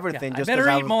order from everything. Just better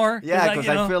eat more. Yeah, because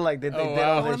I feel like they did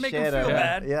all this shit. Them feel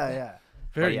bad. Yeah.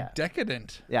 Very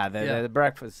decadent. Yeah, the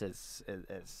breakfast is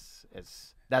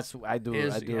that's I do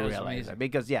realize that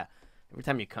because every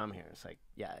time you come here, it's like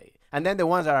yeah. And then the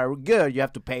ones that are good, you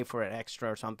have to pay for it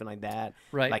extra or something like that.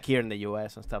 Right. Like here in the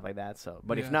U.S. and stuff like that. So,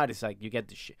 but if not, it's like you get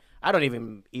the shit. I don't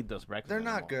even eat those breakfasts. They're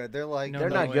not good. They're like they're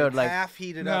not good. Like half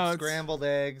heated up scrambled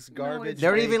eggs, garbage.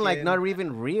 They're even like not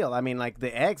even real. I mean, like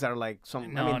the eggs are like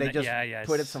some. I mean, they just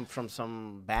put it from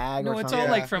some bag. No, or it's something.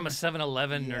 all like from a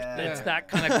 7-Eleven or it's that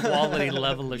kind of quality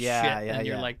level of shit. And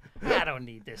you're like, I don't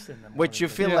need this in the morning. Which you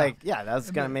feel like,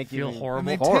 that's gonna make you feel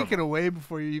horrible. And they take it away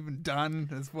before you're even done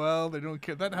as well. They don't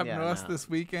care. That happened to us this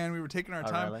weekend. We were taking our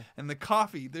time, and the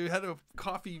coffee. They had a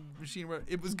coffee machine where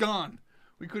it was gone.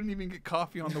 We couldn't even get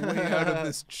coffee on the way out of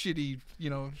this shitty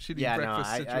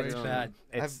breakfast situation.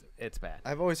 It's bad.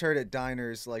 I've always heard at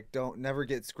diners like never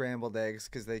get scrambled eggs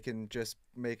because they can just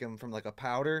make them from like a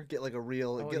powder. Get like a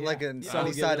real, like a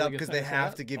sunny side up because they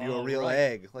have to give you a real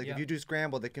egg. Like if you do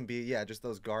scrambled, it can be just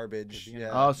those garbage.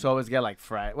 Oh, so always get like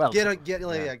fried. Well, get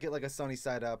like a sunny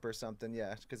side up or something.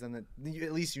 Yeah, because then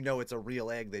at least you know it's a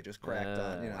real egg they just cracked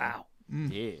on. Wow.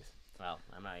 Jeez. Well,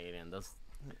 I'm not eating those.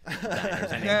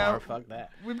 Now, fuck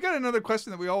that. We've got another question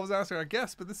that we always ask our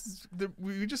guests, but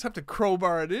we just have to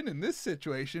crowbar it in this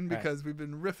situation because we've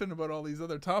been riffing about all these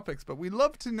other topics. But we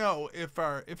love to know if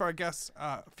our guests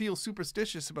feel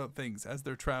superstitious about things as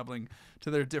they're traveling to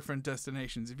their different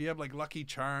destinations. If you have like lucky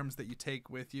charms that you take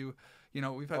with you,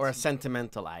 we've had a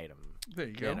sentimental item. There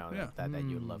you go. That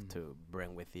you love to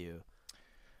bring with you.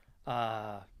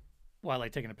 Well, I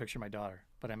like taking a picture of my daughter.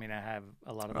 But I mean, I have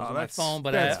a lot of those on my phone.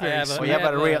 But I have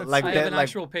an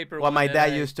actual paper. What my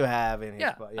dad used to have in his.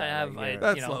 I have.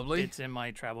 That's lovely. It's in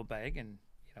my travel bag, and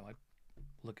I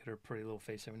look at her pretty little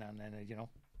face every now and then.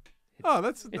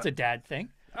 It's a dad thing.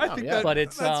 I think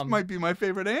that might be my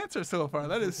favorite answer so far.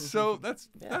 That is so. That's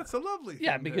a lovely.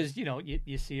 Yeah, because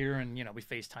you see her, and we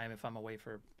FaceTime if I'm away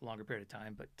for a longer period of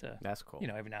time. But that's cool.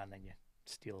 Every now and then you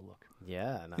steal a look.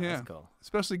 That's cool.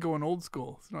 Especially going old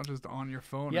school. It's not just on your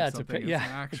phone. Yeah, or something. It's an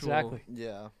actual. Exactly.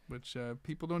 Yeah, which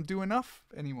people don't do enough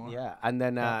anymore. Yeah, and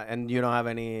then and you don't have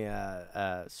any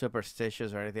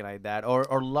superstitious or anything like that,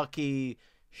 or lucky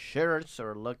shirts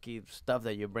or lucky stuff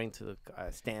that you bring to the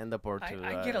stand up or to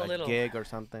a gig or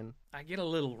something. I get a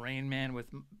little Rain Man with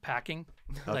packing.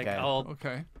 Like I'll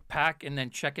pack and then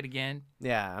check it again.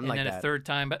 Yeah, I'm like that. And then a third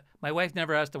time. But my wife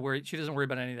never has to worry. She doesn't worry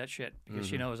about any of that shit because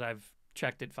she knows I've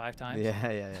checked it 5 times.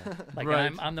 Yeah. Like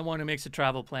I'm the one who makes the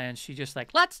travel plans. She just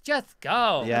like, let's just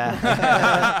go.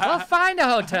 Yeah. We'll find a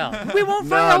hotel. We won't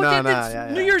find a hotel.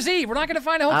 It's New Year's Eve. We're not going to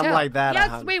find a hotel. I'm like that.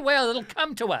 Yes, we will. It'll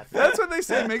come to us. That's what they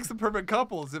say makes the perfect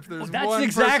couples. If there's that's one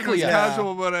exactly person who's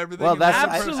casual about everything. Well, that's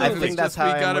absolutely. I think that's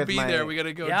how we got to be there. We got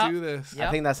to go do this. I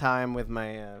think that's how I'm with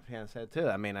my fiance too.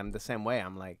 I mean, I'm the same way.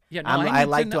 I'm like, I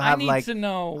like to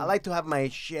have my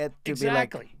shit to be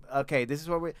like, okay, this is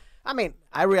what we. I mean,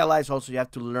 I realize also you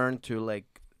have to learn to like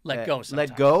let go.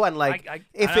 Let go, and like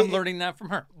I'm learning that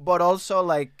from her. But also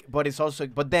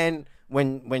but then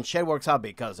when shit works out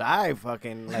because I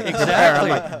fucking like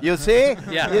exactly. I'm like, you see,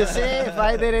 you see, if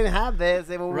I didn't have this,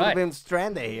 it would have been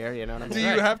stranded here. You know what I mean? Do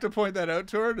you have to point that out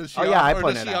to her? Does she? I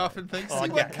point it out. Does she often think, see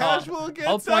what casual gets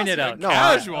I'll point it out. No,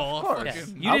 casual. Of course.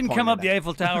 You didn't come up the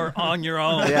Eiffel Tower on your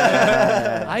own.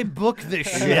 I booked this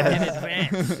shit in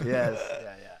advance. Yes.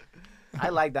 I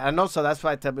like that, and also that's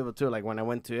why I tell people too. Like when I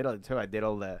went to Italy too,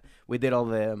 we did all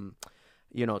the,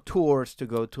 tours to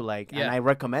go to like, and I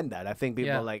recommend that. I think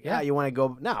people you want to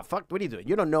go? Nah, fuck. What are you doing?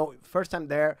 You don't know. First time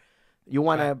there, you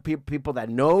want to people that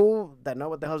know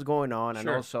what the hell's going on, and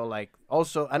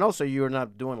also you're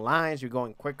not doing lines. You're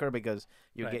going quicker because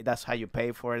that's how you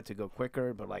pay for it to go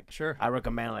quicker. But like, I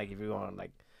recommend like if you're going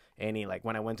like any like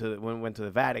when I went to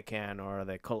the Vatican or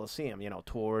the Colosseum,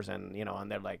 tours and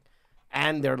and they're like.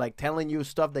 And they're like telling you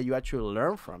stuff that you actually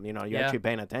learn from. You're actually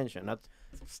paying attention, not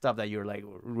stuff that you're like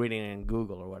reading in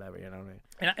Google or whatever. You know what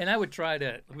I mean? And I would try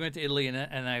to. We went to Italy and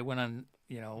I went on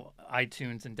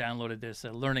iTunes and downloaded this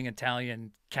Learning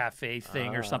Italian cafe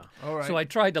thing or something. Right. So I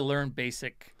tried to learn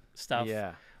basic stuff.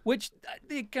 Which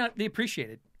they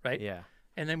appreciated, right? Yeah.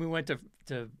 And then we went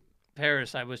to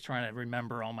Paris. I was trying to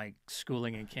remember all my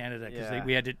schooling in Canada because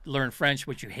we had to learn French,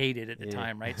 which you hated at the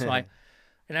time, right? So I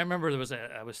remember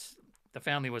the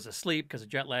family was asleep because of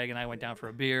jet lag, and I went down for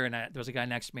a beer, and there was a guy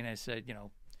next to me, and I said,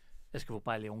 est-ce que vous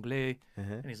parlez anglais?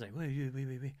 And he's like,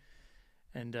 oui.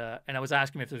 And I was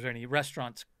asking him if there's any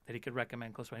restaurants that he could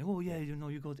recommend close by. Oh, yeah,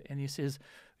 you go to, and he says,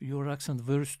 your accent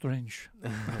very strange.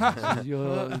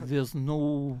 There's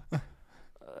no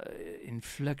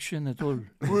inflection at all.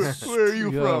 Where are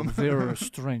you from? Very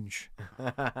strange.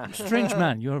 Strange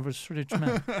man. You're a very strange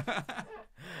man.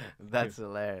 That's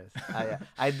hilarious.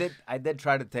 I did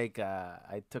try to take.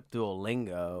 I took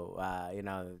Duolingo.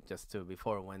 Just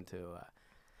before I went to,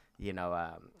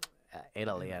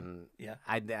 Italy, and yeah,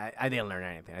 I didn't learn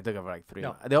anything. I took it for like 3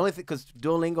 months. The only thing, because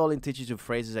Duolingo only teaches you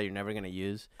phrases that you're never gonna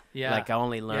use. Yeah. Like I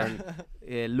only learned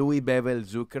lui beve il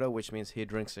zucchero, which means he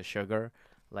drinks the sugar.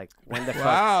 Like when the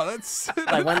wow, that's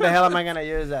like when the hell am I gonna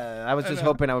use that? I was just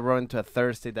hoping I would run into a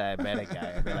thirsty diabetic guy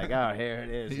and be like, oh, here it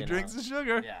is. He drinks the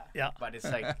sugar. Yeah. But it's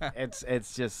like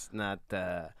it's just not.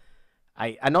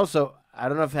 And also I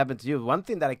don't know if it happened to you. One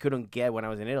thing that I couldn't get when I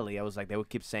was in Italy, I was like, they would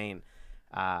keep saying,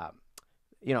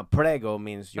 prego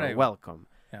means you're welcome.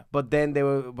 Yeah. But then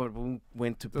we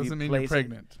went to doesn't mean places, you're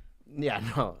pregnant. Yeah,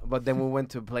 no. But then we went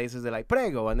to places they're like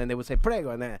prego, and then they would say prego,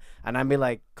 and I'd be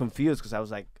like confused because I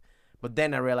was like. But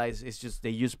then I realized it's just they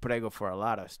use prego for a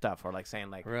lot of stuff, or like saying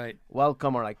like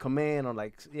welcome, or like come in, or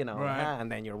like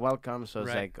and then you're welcome. So it's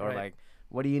like like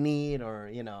what do you need, or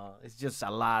it's just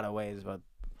a lot of ways. But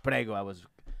prego, I was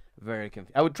very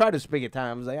confused. I would try to speak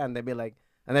Italian, I was like, and they'd be like,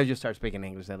 and they just start speaking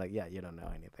English. They're like, yeah, you don't know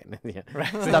anything.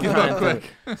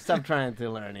 Stop trying to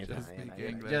learn anything. Just speak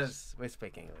English. Just we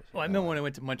speak English. Well, I remember when I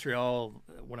went to Montreal,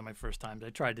 one of my first times,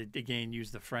 I tried to again use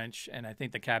the French, and I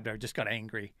think the cab driver just got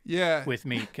angry. With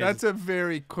me. That's a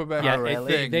very Quebec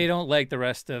thing. They don't like the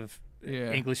rest of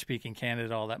English-speaking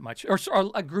Canada all that much, or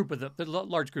a group of them. The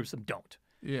large groups of them don't.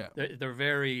 Yeah, they're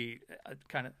very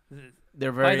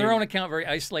they're very by their own account very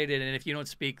isolated, and if you don't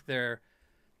speak their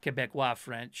Quebecois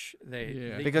French,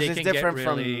 because it's can different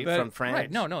really, from France.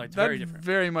 Right. No, it's that very different.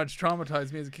 Very much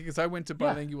traumatized me as a kid because I went to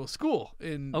bilingual school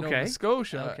in Nova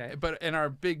Scotia. Okay. But in our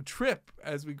big trip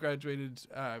as we graduated,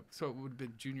 so it would have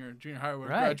been junior high, we were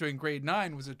graduating grade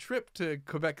 9, was a trip to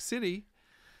Quebec City.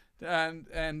 And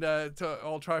to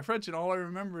all try French, and all I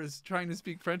remember is trying to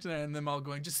speak French, and them all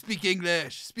going, "Just speak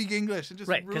English, and just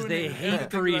because they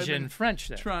hate Parisian French.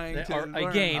 There, trying to learn.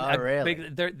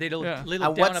 Again, they don't.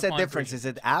 And what's the difference? Is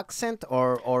it accent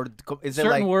or is it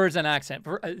certain words and accent?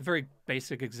 A very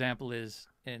basic example is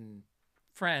in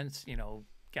France,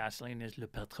 gasoline is le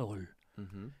pétrole.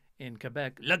 In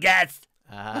Quebec, le gaz.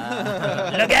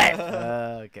 Le gaz.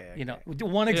 Okay.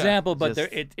 One example, but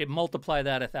it multiply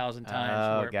that 1,000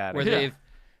 times. Where they've,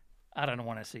 I don't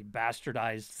want to say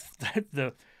bastardized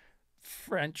the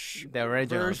French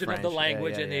version of the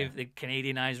language, and they've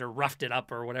Canadianized or roughed it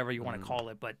up or whatever you want to call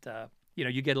it. But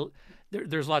you get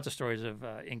there's lots of stories of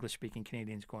English-speaking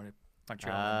Canadians going to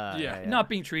Montreal, not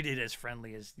being treated as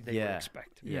friendly as they would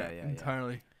expect. Yeah,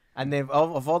 entirely. And then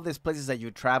of all these places that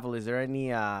you travel, is there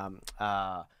any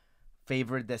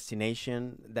favorite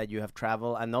destination that you have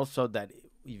traveled, and also that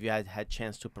if you had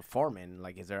chance to perform in,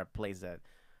 like, is there a place that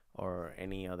or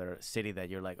any other city that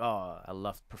you're like, oh, I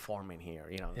love performing here,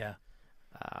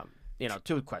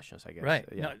 two questions, I guess. Right.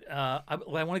 I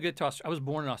want to get to Australia. I was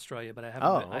born in Australia, but I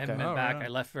haven't been back. I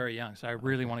left very young, so I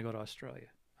really want to go to Australia.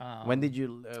 When did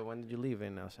you leave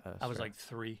in Australia? I was like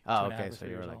 3. Oh, okay, so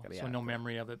you were like, so no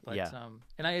memory of it, but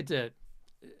and I had to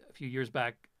a few years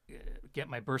back get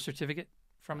my birth certificate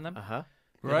from them.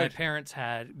 My parents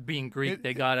had, being Greek,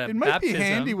 they got a baptism. It might be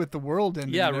handy with the world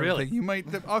ending. Yeah, really. You might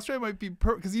Australia might be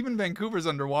because even Vancouver's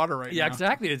underwater right now. Yeah,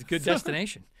 exactly. It's a good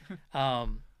destination.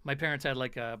 My parents had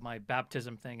like my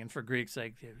baptism thing, and for Greeks,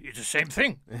 like, it's the same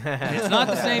thing. It's not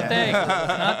the same thing. It's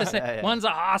not the same. One's a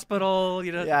hospital.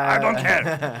 I don't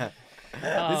care.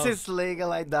 This is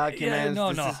legalized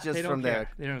documents. This is just from the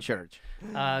church.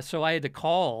 So I had to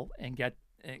call and get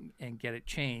it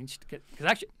changed because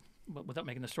actually, without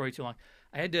making the story too long,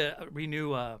 I had to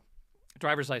renew a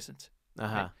driver's license.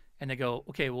 Right? And they go,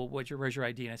 okay, well, where's your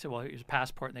ID? And I said, well, here's a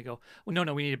passport. And they go, well,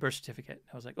 no, we need a birth certificate.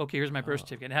 I was like, okay, here's my birth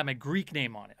certificate. And it had my Greek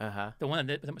name on it. The one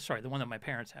that my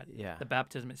parents had. Yeah. The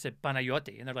baptism, it said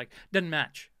Panayoti. And they're like, doesn't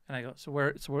match. And I go, so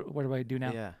what do I do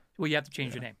now? Yeah. Well, you have to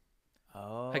change your name.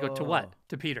 Oh. I go, to what?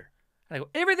 To Peter. And I go,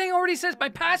 everything already says, my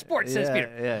passport says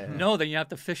Peter. Yeah. No, then you have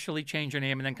to officially change your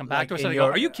name and then come back to us. And I go,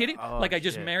 are you kidding? I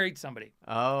just married somebody.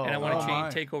 Oh. And I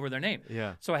want to take over their name.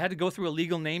 Yeah. So I had to go through a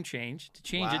legal name change to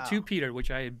change it to Peter,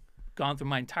 which I had gone through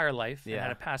my entire life and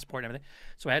had a passport and everything.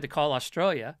 So I had to call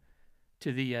Australia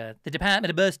to the Department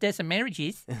of Birthdays and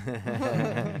Marriages.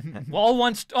 all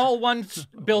one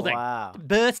building. Wow.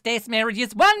 Birthdays,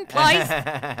 marriages, one place.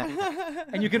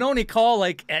 And you can only call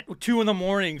like at 2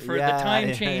 a.m. for the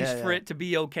time change for it to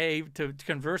be okay to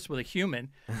converse with a human.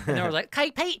 And they were like,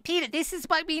 "Okay, Peter, this is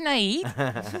what we need.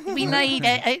 We need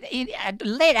a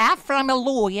letter from a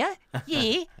lawyer."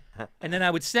 Yeah. And then I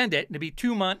would send it, and it'd be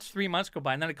 2 months, 3 months go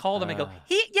by, and then I call them and go,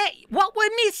 what we're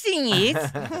missing is...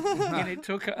 And it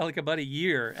took like about a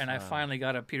year, and I finally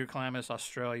got a Peter Kelamis,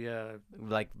 Australia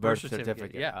birth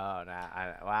certificate. Yeah. Oh,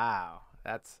 wow.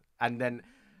 And then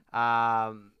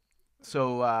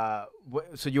So,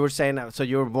 so you were saying, so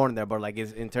you were born there, but like,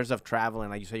 in terms of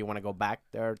traveling, like you said, you want to go back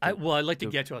there? Well, I'd like to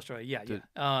get to Australia.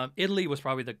 Yeah. Italy was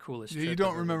probably the coolest. You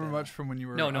don't remember much from when you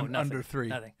were under 3.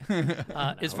 Nothing.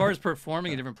 As far as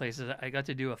performing in different places, I got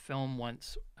to do a film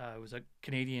once. It was a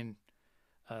Canadian,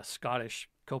 Scottish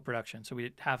co-production. So we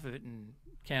did half of it in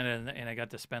Canada, and I got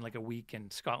to spend like a week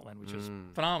in Scotland, which was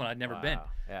phenomenal. I'd never been.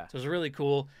 Yeah. So it was really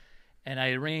cool. And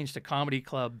I arranged a comedy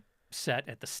club set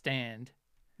at the Stand.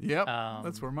 Yep,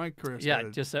 that's where my career started.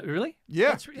 Yeah, just really?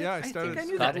 Yeah, I started. I think I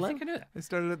knew that. I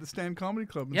started at the Stand Comedy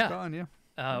Club in Scotland.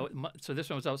 Yeah. So this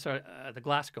one was outside the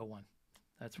Glasgow one.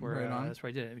 That's where that's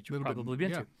where I did it, which you've probably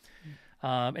been to.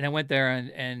 And I went there,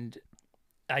 and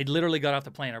I literally got off the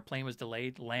plane. Our plane was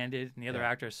delayed, landed, and the other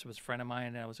actress was a friend of mine.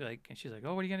 And I was like, and she's like,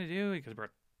 "Oh, what are you gonna do?" Because we're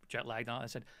jet lagged on. I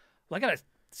said, "Well, I got a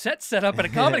set up at a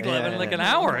comedy club in like an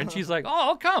hour." And she's like, "Oh,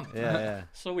 I'll come." Yeah.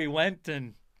 So we went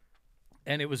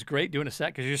and it was great doing a set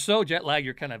because you're so jet lagged,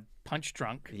 you're kind of punch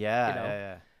drunk.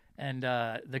 Yeah. And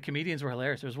the comedians were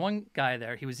hilarious. There was one guy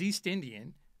there. He was East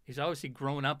Indian. He's obviously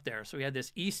grown up there. So he had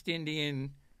this East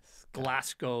Indian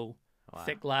Glasgow,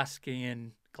 thick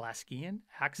Glasgowian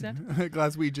accent.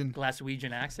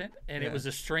 Glaswegian accent. And it was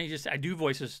the strangest. I do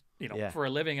voices, for a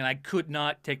living, and I could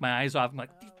not take my eyes off. I'm like,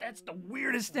 that's the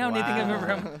weirdest sounding thing I've ever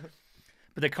heard.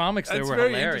 But the comics there were hilarious.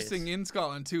 It's very interesting in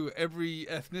Scotland, too. Every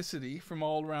ethnicity from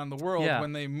all around the world,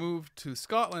 when they move to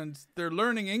Scotland, they're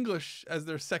learning English as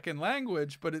their second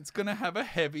language, but it's going to have a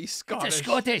heavy Scottish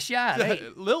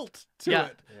lilt to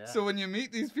it. Yeah. So when you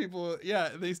meet these people,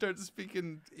 they start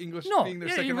speaking English being their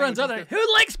second language. Other,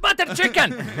 who likes butter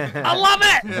chicken? I love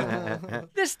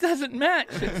it! This doesn't match.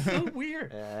 It's so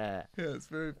weird. Yeah, it's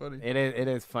very funny. It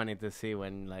is funny to see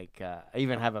when, like, I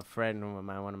even have a friend,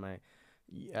 one of my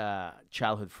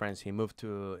childhood friends. He moved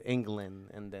to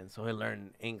England, and then so he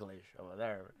learned English over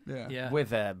there.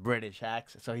 With a British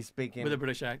accent. So he's speaking with a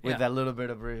British accent, with a little bit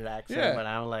of British accent. But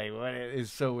I'm like, what?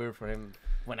 It's so weird for him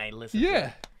when I listen. to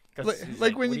it.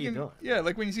 Like when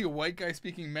like when you see a white guy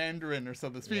speaking Mandarin or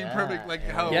something, speaking perfect, like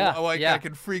how a white guy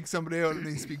can freak somebody out and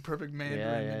they speak perfect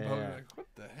Mandarin. And like, what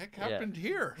the heck happened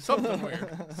here? Something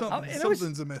weird.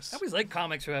 Something's amiss. I always like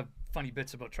comics who have funny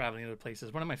bits about traveling other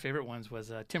places. One of my favorite ones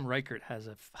was Tim Reichert has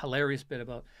a hilarious bit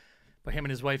about him and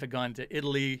his wife had gone to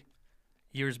Italy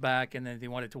years back, and then they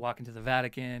wanted to walk into the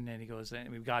Vatican, and he goes, and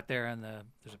we got there, and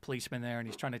there's a policeman there, and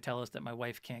he's trying to tell us that my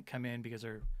wife can't come in because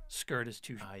her skirt is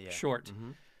too short.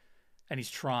 Mm-hmm. And he's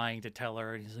trying to tell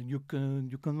her, and he's like, you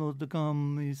cannot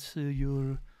come. It's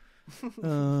you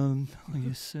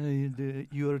say that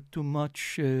you're too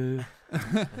much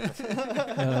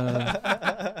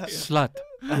slut.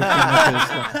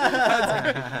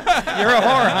 You're a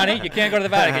whore, honey. You can't go to the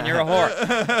Vatican. You're a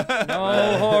whore. No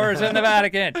whores in the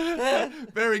Vatican.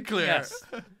 Very clear. Yes.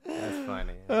 That's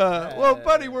funny. Well,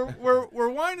 buddy, we're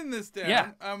winding this down.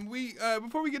 Yeah. We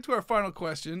before we get to our final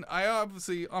question, I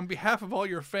obviously, on behalf of all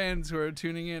your fans who are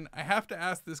tuning in, I have to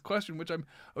ask this question, which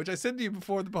I said to you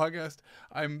before the podcast.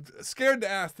 I'm scared to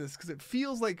ask this because it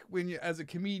feels like when you, as a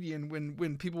comedian,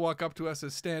 when people walk up to us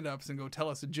as stand-ups and go tell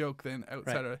us a joke, then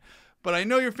outside of it. But I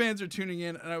know your fans are tuning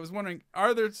in, and I was wondering,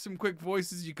 are there some quick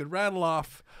voices you could rattle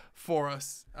off for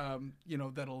us,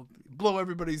 that'll blow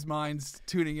everybody's minds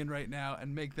tuning in right now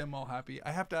and make them all happy?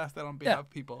 I have to ask that on behalf of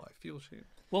people. I feel shame.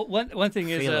 Well, one thing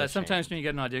is sometimes when you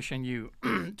get an audition, you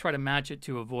try to match it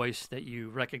to a voice that you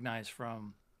recognize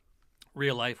from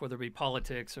real life, whether it be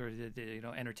politics or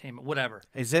entertainment, whatever.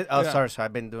 Is it? Oh, sorry. So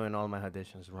I've been doing all my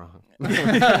auditions wrong.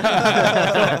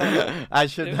 I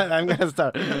should. I'm gonna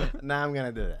start. Now I'm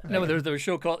gonna do that. No, there was a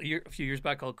show called a few years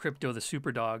back called Crypto the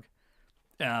Superdog,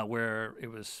 where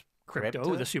it was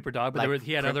Crypto the Superdog, but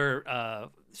he had other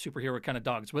superhero kind of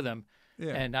dogs with him.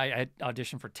 Yeah. And I had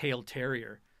auditioned for Tail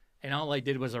Terrier, and all I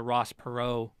did was a Ross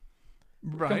Perot.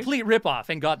 Right. Complete ripoff,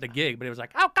 and got the gig, but it was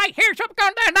like, okay, here's what's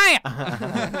going down now.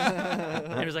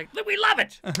 And it was like, we love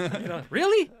it.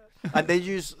 Really? And they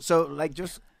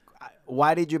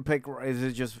why did you pick? Is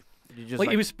it just you just? Well,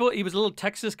 he was a little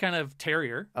Texas kind of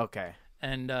terrier. Okay.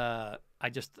 And the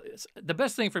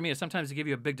best thing for me is sometimes they give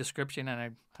you a big description, and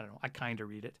I don't know, I kind of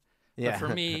read it. Yeah. But for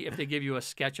me, if they give you a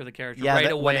sketch of the character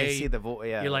right away, when I see the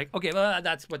you're like, okay, well,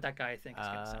 that's what that guy thinks.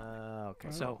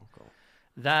 Okay. So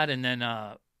that, and then.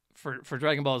 For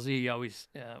Dragon Ball Z, always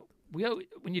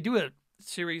when you do a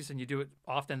series and you do it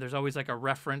often, there's always like a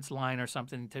reference line or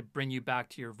something to bring you back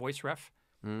to your voice ref.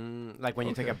 Like when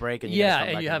you take a break and you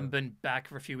haven't been back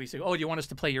for a few weeks. Like, do you want us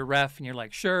to play your ref? And you're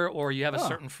like, sure. Or you have a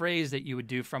certain phrase that you would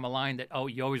do from a line that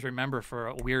you always remember for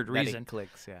a weird reason. It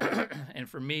clicks, yeah. And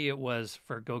for me, it was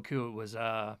for Goku. It was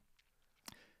that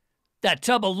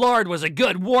tub of lard was a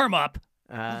good warm up.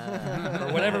 for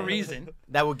whatever reason.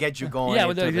 That will get you going. Yeah,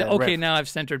 okay, now I've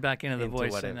centered back into the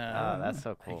voice, and that's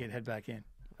so cool. I can head back in.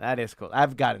 That is cool.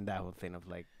 I've gotten that whole thing of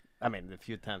like, I mean, a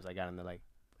few times I got in there like,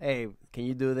 hey, can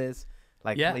you do this?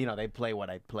 Like, you know, they play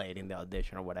what I played in the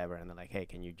audition or whatever, and they're like, hey,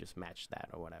 can you just match that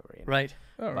or whatever? You know? Right.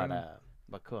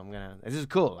 But cool. This is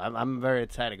cool. I'm very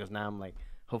excited because now I'm like,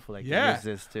 hopefully I can use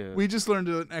this too. We just learned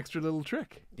an extra little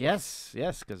trick. Yes,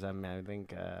 because I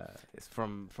think it's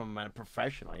from a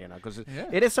professional, you know, because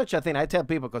it is such a thing. I tell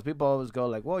people because people always go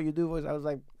like, "Well, you do voice." I was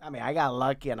like, I mean, I got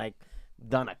lucky and I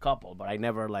done a couple, but I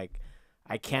never like,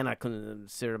 I cannot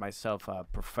consider myself a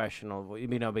professional,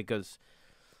 you know, because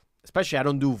especially I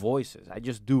don't do voices. I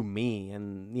just do me,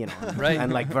 and you know,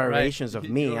 and like variations of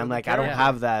me. I'm like, I don't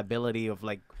have the ability of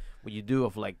like what you do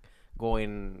of like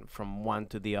going from one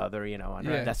to the other, you know, and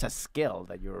that's a skill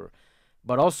that you're,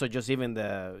 but also just even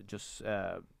it's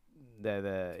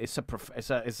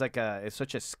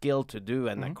such a skill to do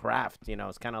and a craft, you know.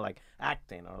 It's kind of like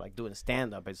acting or like doing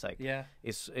stand up. It's like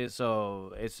it's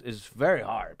very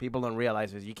hard. People don't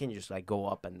realize is you can just like go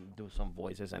up and do some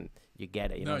voices and you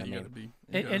get it. You know what I mean?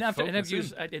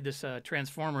 I did this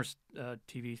Transformers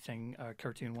TV thing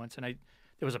cartoon once, and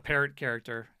there was a parrot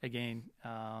character again,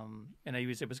 and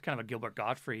it was kind of a Gilbert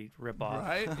Gottfried ripoff.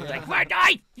 Right. Like,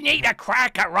 I need a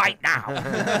cracker right now.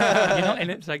 You know, and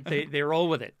it's like they roll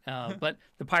with it. But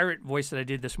the pirate voice that I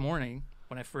did this morning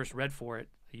when I first read for it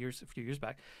a few years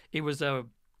back, it was a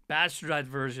bastardized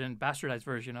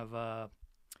version of.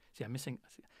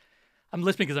 I'm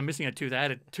listening because I'm missing a tooth. I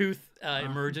had a tooth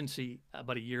emergency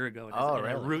about a year ago.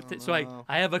 So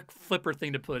I have a flipper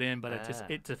thing to put in, but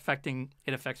it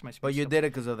affects my speech. But you did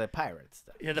it because of the pirate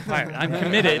stuff. Yeah, the pirate. I'm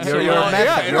committed.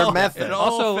 Your method.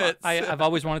 Also, I've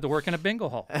always wanted to work in a bingo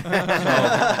hall. But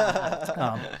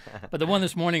the one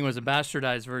this morning was a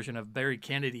bastardized version of Barry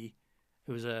Kennedy,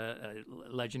 who was a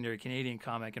legendary Canadian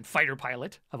comic and fighter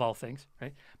pilot, of all things,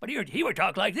 right? But he would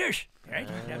talk like this, right?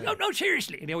 No,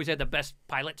 seriously. And he always had the best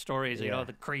pilot stories, you know,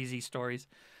 the crazy stories.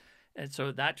 And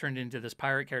so that turned into this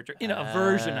pirate character in a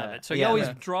version of it. So you always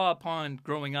draw upon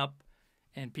growing up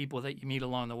and people that you meet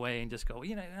along the way and just go,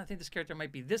 you know, I think this character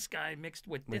might be this guy mixed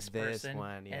with this person,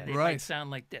 and they might sound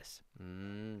like this.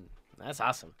 That's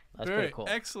awesome. That's very pretty cool.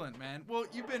 Excellent, man. Well,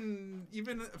 you've been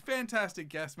a fantastic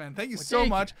guest, man. Thank you so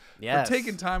much for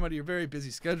taking time out of your very busy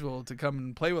schedule to come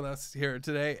and play with us here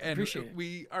today. And appreciate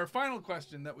it. Our final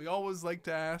question that we always like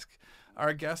to ask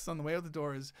our guests on the way out the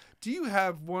door is: do you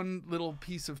have one little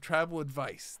piece of travel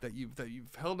advice that you've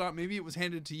held on? Maybe it was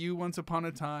handed to you once upon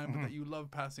a time, but that you love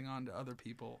passing on to other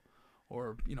people,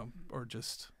 or you know, or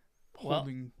just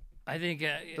holding. I think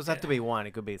it doesn't have to be one.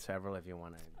 It could be several if you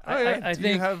want to. I think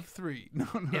you have three. No.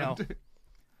 You know,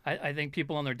 I think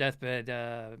people on their deathbed,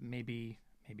 maybe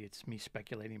it's me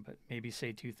speculating, but maybe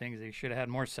say two things: they should have had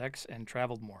more sex and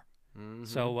traveled more.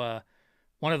 So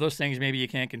one of those things maybe you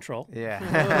can't control.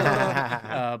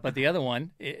 Yeah. But the other one,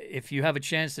 if you have a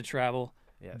chance to travel,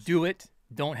 do it.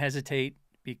 Don't hesitate.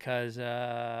 Because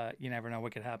you never know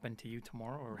what could happen to you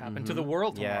tomorrow or happen to the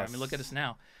world tomorrow. I mean, look at us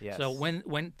now. So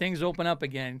when things open up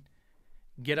again,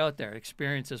 get out there,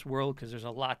 experience this world because there's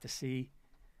a lot to see,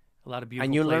 a lot of beautiful places.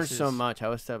 And you learn so much. I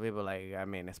always tell people, like, I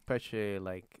mean, especially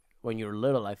like when you're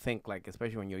little, I think like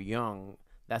especially when you're young,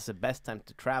 that's the best time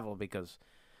to travel because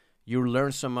you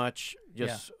learn so much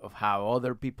just of how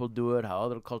other people do it, how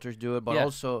other cultures do it, but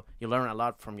also you learn a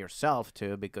lot from yourself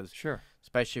too because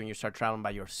especially when you start traveling by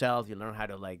yourself, you learn how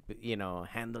to like, you know,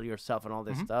 handle yourself and all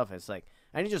this stuff. It's like,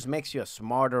 and it just makes you a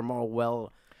smarter, more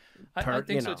I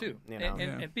think so too. You know?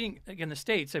 And being in the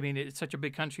States, I mean, it's such a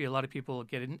big country. A lot of people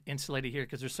get insulated here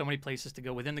because there's so many places to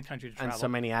go within the country to travel. And so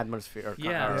many atmosphere.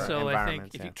 So I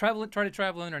think if you try to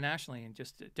travel internationally and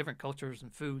just different cultures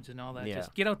and foods and all that,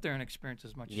 just get out there and experience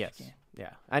as much as you can.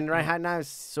 Yeah. And right now it's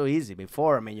so easy.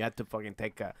 Before, I mean, you had to fucking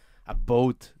take a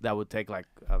boat that would take like,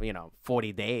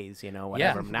 40 days, you know,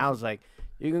 whatever. Now it's like,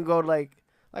 you can go like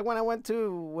when I went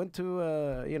to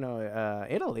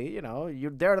Italy, you know,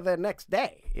 you're there the next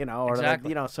day, you know, or like,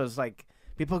 you know, so it's like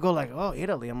people go like, oh,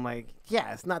 Italy. I'm like,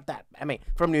 yeah, it's not that. I mean,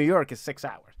 from New York, it's 6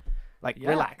 hours. Like,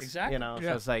 relax, you know.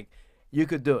 So it's like you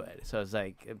could do it. So it's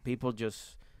like people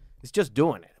it's just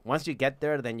doing it. Once you get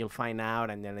there, then you'll find out,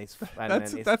 and then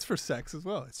that's for sex as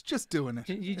well. It's just doing it.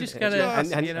 You just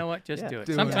gotta, you know what? Just do it.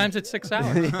 Sometimes it's 6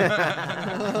 hours.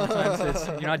 Sometimes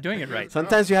you're not doing it right.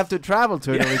 Sometimes you have to travel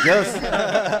to Italy just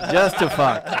to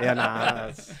fuck. You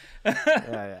know.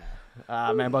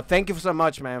 Man, but thank you so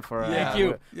much, man. For thank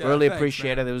you. Really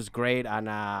appreciate it. It was great, and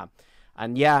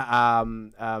And yeah,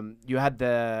 you're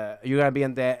gonna be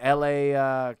in the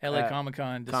LA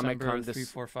Comic-Con, December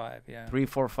 3-4-5. Yeah,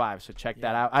 3-4-5. So check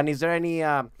that out. And is there any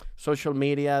social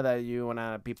media that you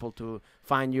want people to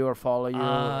find you or follow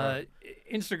you?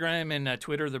 Instagram and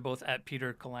Twitter. They're both at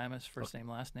PETER KELAMIS, first name,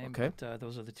 last name. Okay. But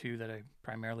those are the two that I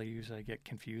primarily use. I get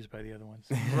confused by the other ones.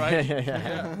 Right.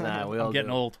 Nah, I'm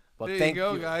getting old. Well, there you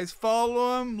go, guys.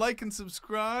 Follow them, like and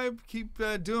subscribe. Keep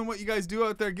doing what you guys do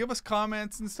out there. Give us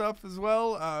comments and stuff as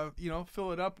well.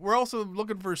 Fill it up. We're also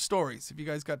looking for stories. If you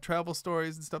guys got travel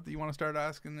stories and stuff that you want to start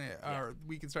asking, or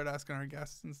we can start asking our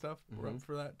guests and stuff. We're up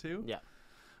for that too. Yeah.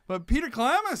 But PETER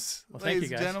KELAMIS, well,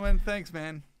 ladies and gentlemen, thanks,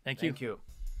 man. Thank you. Thank you.